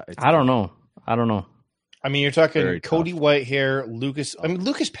 That's I don't know. I mean, you're talking very Cody tough. Whitehair, Lucas. I mean,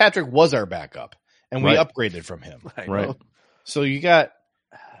 Lucas Patrick was our backup, and we upgraded from him. Right. So you got.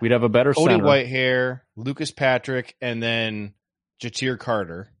 We'd have a better Cody center. Whitehair, Lucas Patrick, and then Jatir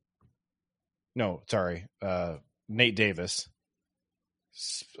Carter. No, sorry, Nate Davis.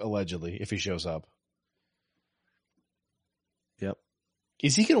 Allegedly, if he shows up. Yep.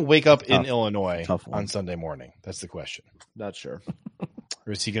 Is he going to wake up in Illinois on Sunday morning? That's the question. Not sure.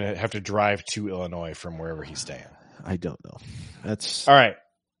 Or is he going to have to drive to Illinois from wherever he's staying? I don't know. That's all right.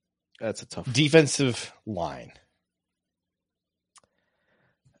 That's a tough one. Defensive line.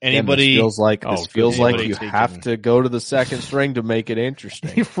 Anybody feels like you have to go to the second string to make it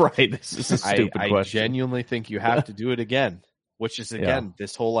interesting. Right. This is a stupid question. I genuinely think you have to do it again. Which is, again,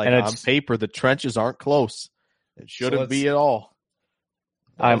 this whole, on paper, the trenches aren't close. It shouldn't be at all.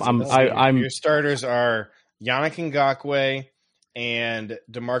 Your starters are Yannick Ngakoue and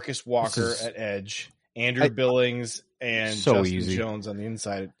DeMarcus Walker at edge, Andrew Billings and Justin Jones on the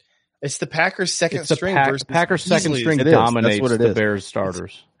inside. It's the Packers' second string versus Packers' second string dominates the Bears'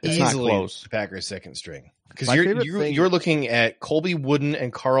 starters. It's not close. The Packers' second string. Because you're looking at Colby Wooden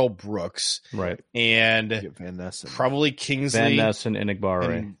and Carl Brooks. Right. And Van Ness probably Kingsley. Van Ness and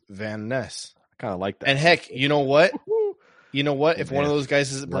Enigbare. And Van Ness. I kind of like that. And heck, you know what? If one of those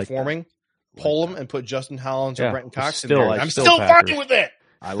guys isn't performing, pull him and put Justin Hollins or Brenton Cox in there. I'm still fine with it.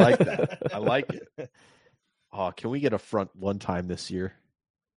 I like that. I like it. Oh, can we get a front one time this year?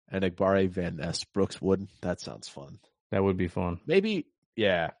 Enigbare, Van Ness, Brooks, Wooden. That sounds fun. That would be fun. Maybe,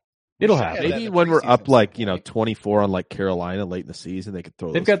 yeah. It'll happen. Maybe when we're up 24 on Carolina late in the season, they could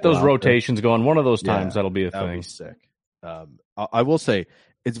throw. They've got those rotations going. One of those times that'll be a thing. Be sick. I will say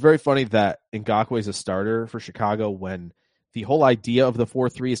it's very funny that Ngakoue is a starter for Chicago when the whole idea of the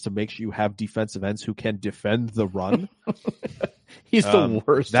 4-3 is to make sure you have defensive ends who can defend the run. He's the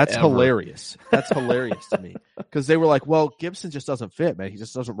worst. That's ever. hilarious. That's hilarious to me because they were like, "Well, Gibson just doesn't fit, man. He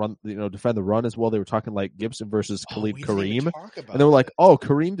just doesn't run, defend the run as well." They were talking like Gibson versus Khalid Kareem, and they were like, "Oh,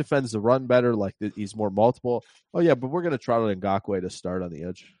 Kareem defends the run better. Like he's more multiple." Oh yeah, but we're gonna try to Ngakoue to start on the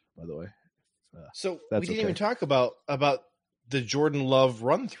edge. By the way, so we didn't even talk about the Jordan Love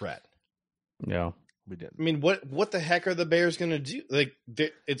run threat. Yeah, we didn't. I mean, what the heck are the Bears gonna do? Like,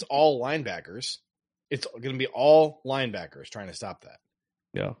 it's all linebackers. It's going to be all linebackers trying to stop that.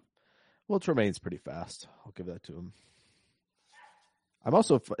 Yeah. Well, Tremaine's pretty fast. I'll give that to him. I'm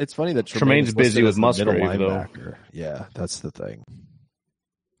also. It's funny that Tremaine's busy with Musgrave, though. Yeah, that's the thing.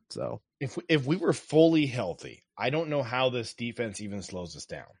 So if we were fully healthy, I don't know how this defense even slows us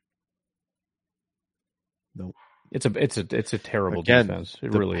down. Nope. It's a terrible defense.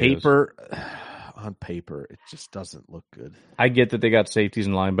 It really is. On paper, it just doesn't look good. I get that they got safeties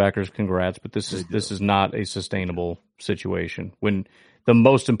and linebackers. Congrats, but this is not a sustainable situation. When the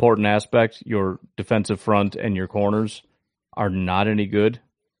most important aspect, your defensive front and your corners, are not any good,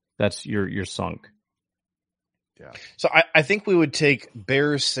 that's you're sunk. Yeah. So I think we would take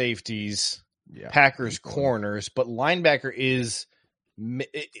Bears safeties, Packers corners, but linebacker is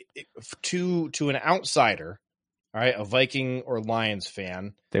to an outsider. All right, a Viking or Lions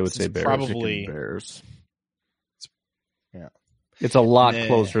fan. They would say Bears. Probably Bears. Yeah. It's a lot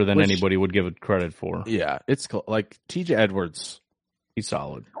closer than anybody would give it credit for. Yeah, it's like TJ Edwards. He's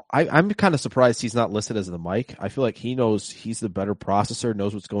solid. I'm kind of surprised he's not listed as the Mike. I feel like he knows he's the better processor,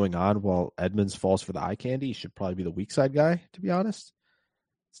 knows what's going on, while Edmonds falls for the eye candy. He should probably be the weak side guy, to be honest.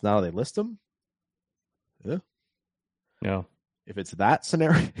 It's not how they list him. Yeah. Yeah. if it's that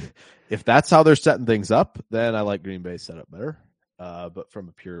scenario, if that's how they're setting things up, then I like Green Bay's setup better. But from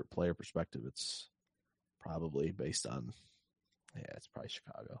a pure player perspective, it's probably based on, it's probably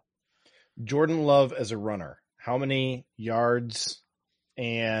Chicago. Jordan Love as a runner, how many yards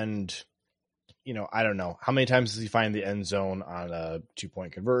and, I don't know, how many times does he find the end zone on a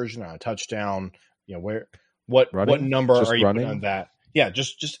 2-point conversion, on a touchdown? What number are you putting on that? Yeah,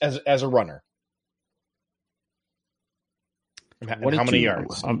 just as a runner. And how many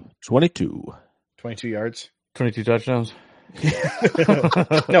yards? 22. 22 yards? 22 touchdowns?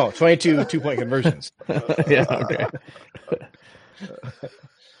 No, 22 2-point conversions. Yeah, okay.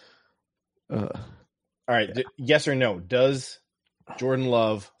 All right, yes or no? Does Jordan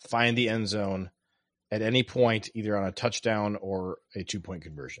Love find the end zone at any point, either on a touchdown or a 2-point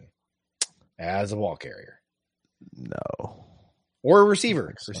conversion as a ball carrier? No. Or a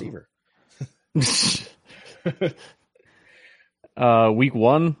receiver. Week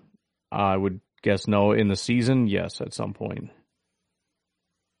 1, I would guess no. In the season, yes, at some point.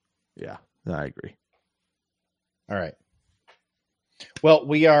 Yeah, I agree. All right. Well,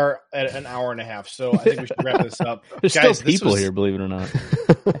 we are at an hour and a half, so I think we should wrap this up. There's Guys, still people here, believe it or not.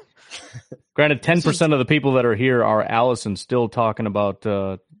 Granted, 10% of the people that are here are Allison still talking about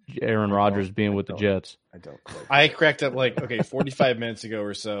Aaron Rodgers being with the Jets. I cracked up 45 minutes ago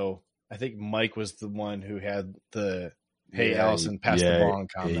or so. I think Mike was the one who had the "Hey, Allison, pass the ball"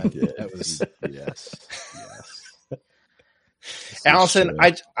 comment. That was yes. Allison,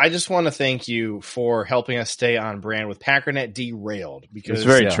 I just want to thank you for helping us stay on brand with Packernet Derailed, because it's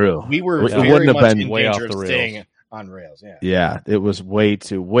very true. We were it very wouldn't much have been in way danger off the of rails. staying on rails. Yeah, it was way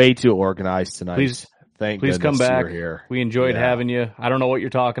too organized tonight. Please goodness come back. you were here. We enjoyed having you. I don't know what you're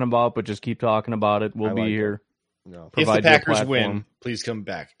talking about, but just keep talking about it. We'll be here. No. If the Provide you a Packers platform. win, please come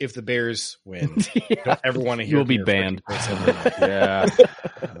back. If the Bears win, don't ever want to hear. You'll be from your banned. freaking person. Yeah.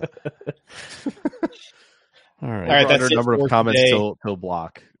 All right. All right, that's Under it number for of comments today. till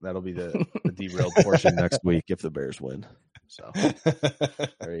block. That'll be the derailed portion next week if the Bears win. So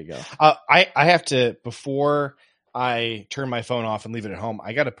there you go. I have to, before I turn my phone off and leave it at home,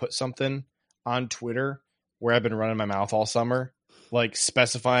 I got to put something on Twitter where I've been running my mouth all summer, like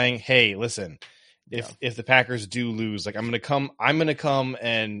specifying, hey, listen, if the Packers do lose, like I'm gonna come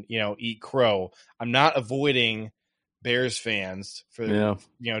and eat crow. I'm not avoiding Bears fans for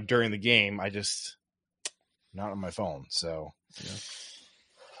during the game. I just not on my phone, so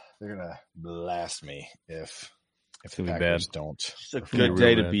they're gonna blast me if the Packers don't. It's a good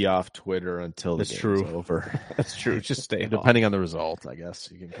day to be off Twitter until the game's over. That's true. Just stay depending on the result, I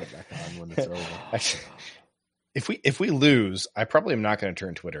guess you can come back on when it's over. If we lose, I probably am not going to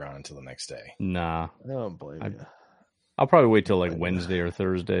turn Twitter on until the next day. Nah, I don't blame you. I'll probably wait till Wednesday or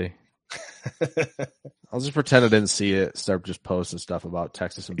Thursday. I'll just pretend I didn't see it. Start just posting stuff about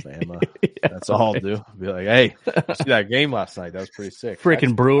Texas and Bama. That's all I'll do. Be like, hey, you see that game last night? That was pretty sick.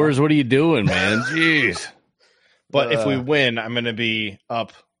 Freaking Brewers, what are you doing, man? Jeez. But if we win, I'm going to be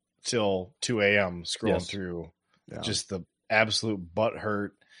up till 2 a.m. scrolling through just the absolute butt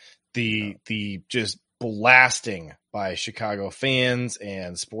hurt, the just blasting by Chicago fans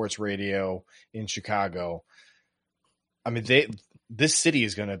and sports radio in Chicago. I mean, this city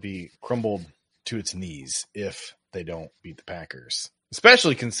is going to be crumbled to its knees if they don't beat the Packers,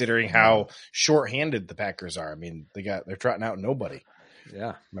 especially considering how shorthanded the Packers are. I mean, they're trotting out nobody.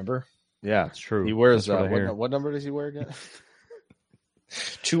 Yeah. Remember? Yeah, it's true. He wears what number does he wear again?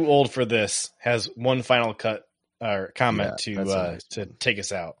 Too old for this has one final comment to take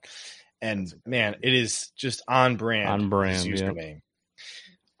us out. And man, it is just on brand. On brand, username.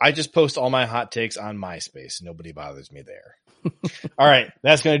 I just post all my hot takes on MySpace. Nobody bothers me there. All right,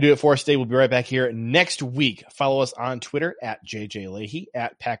 that's going to do it for us today. We'll be right back here next week. Follow us on Twitter at JJ Leahy,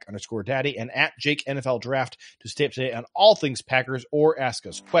 at Pack_Daddy, and at Jake NFL Draft to stay up to date on all things Packers or ask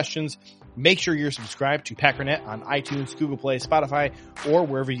us questions. Make sure you're subscribed to Packernet on iTunes, Google Play, Spotify, or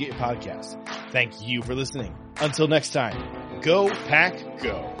wherever you get your podcasts. Thank you for listening. Until next time, go Pack,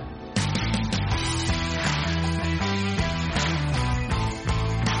 go.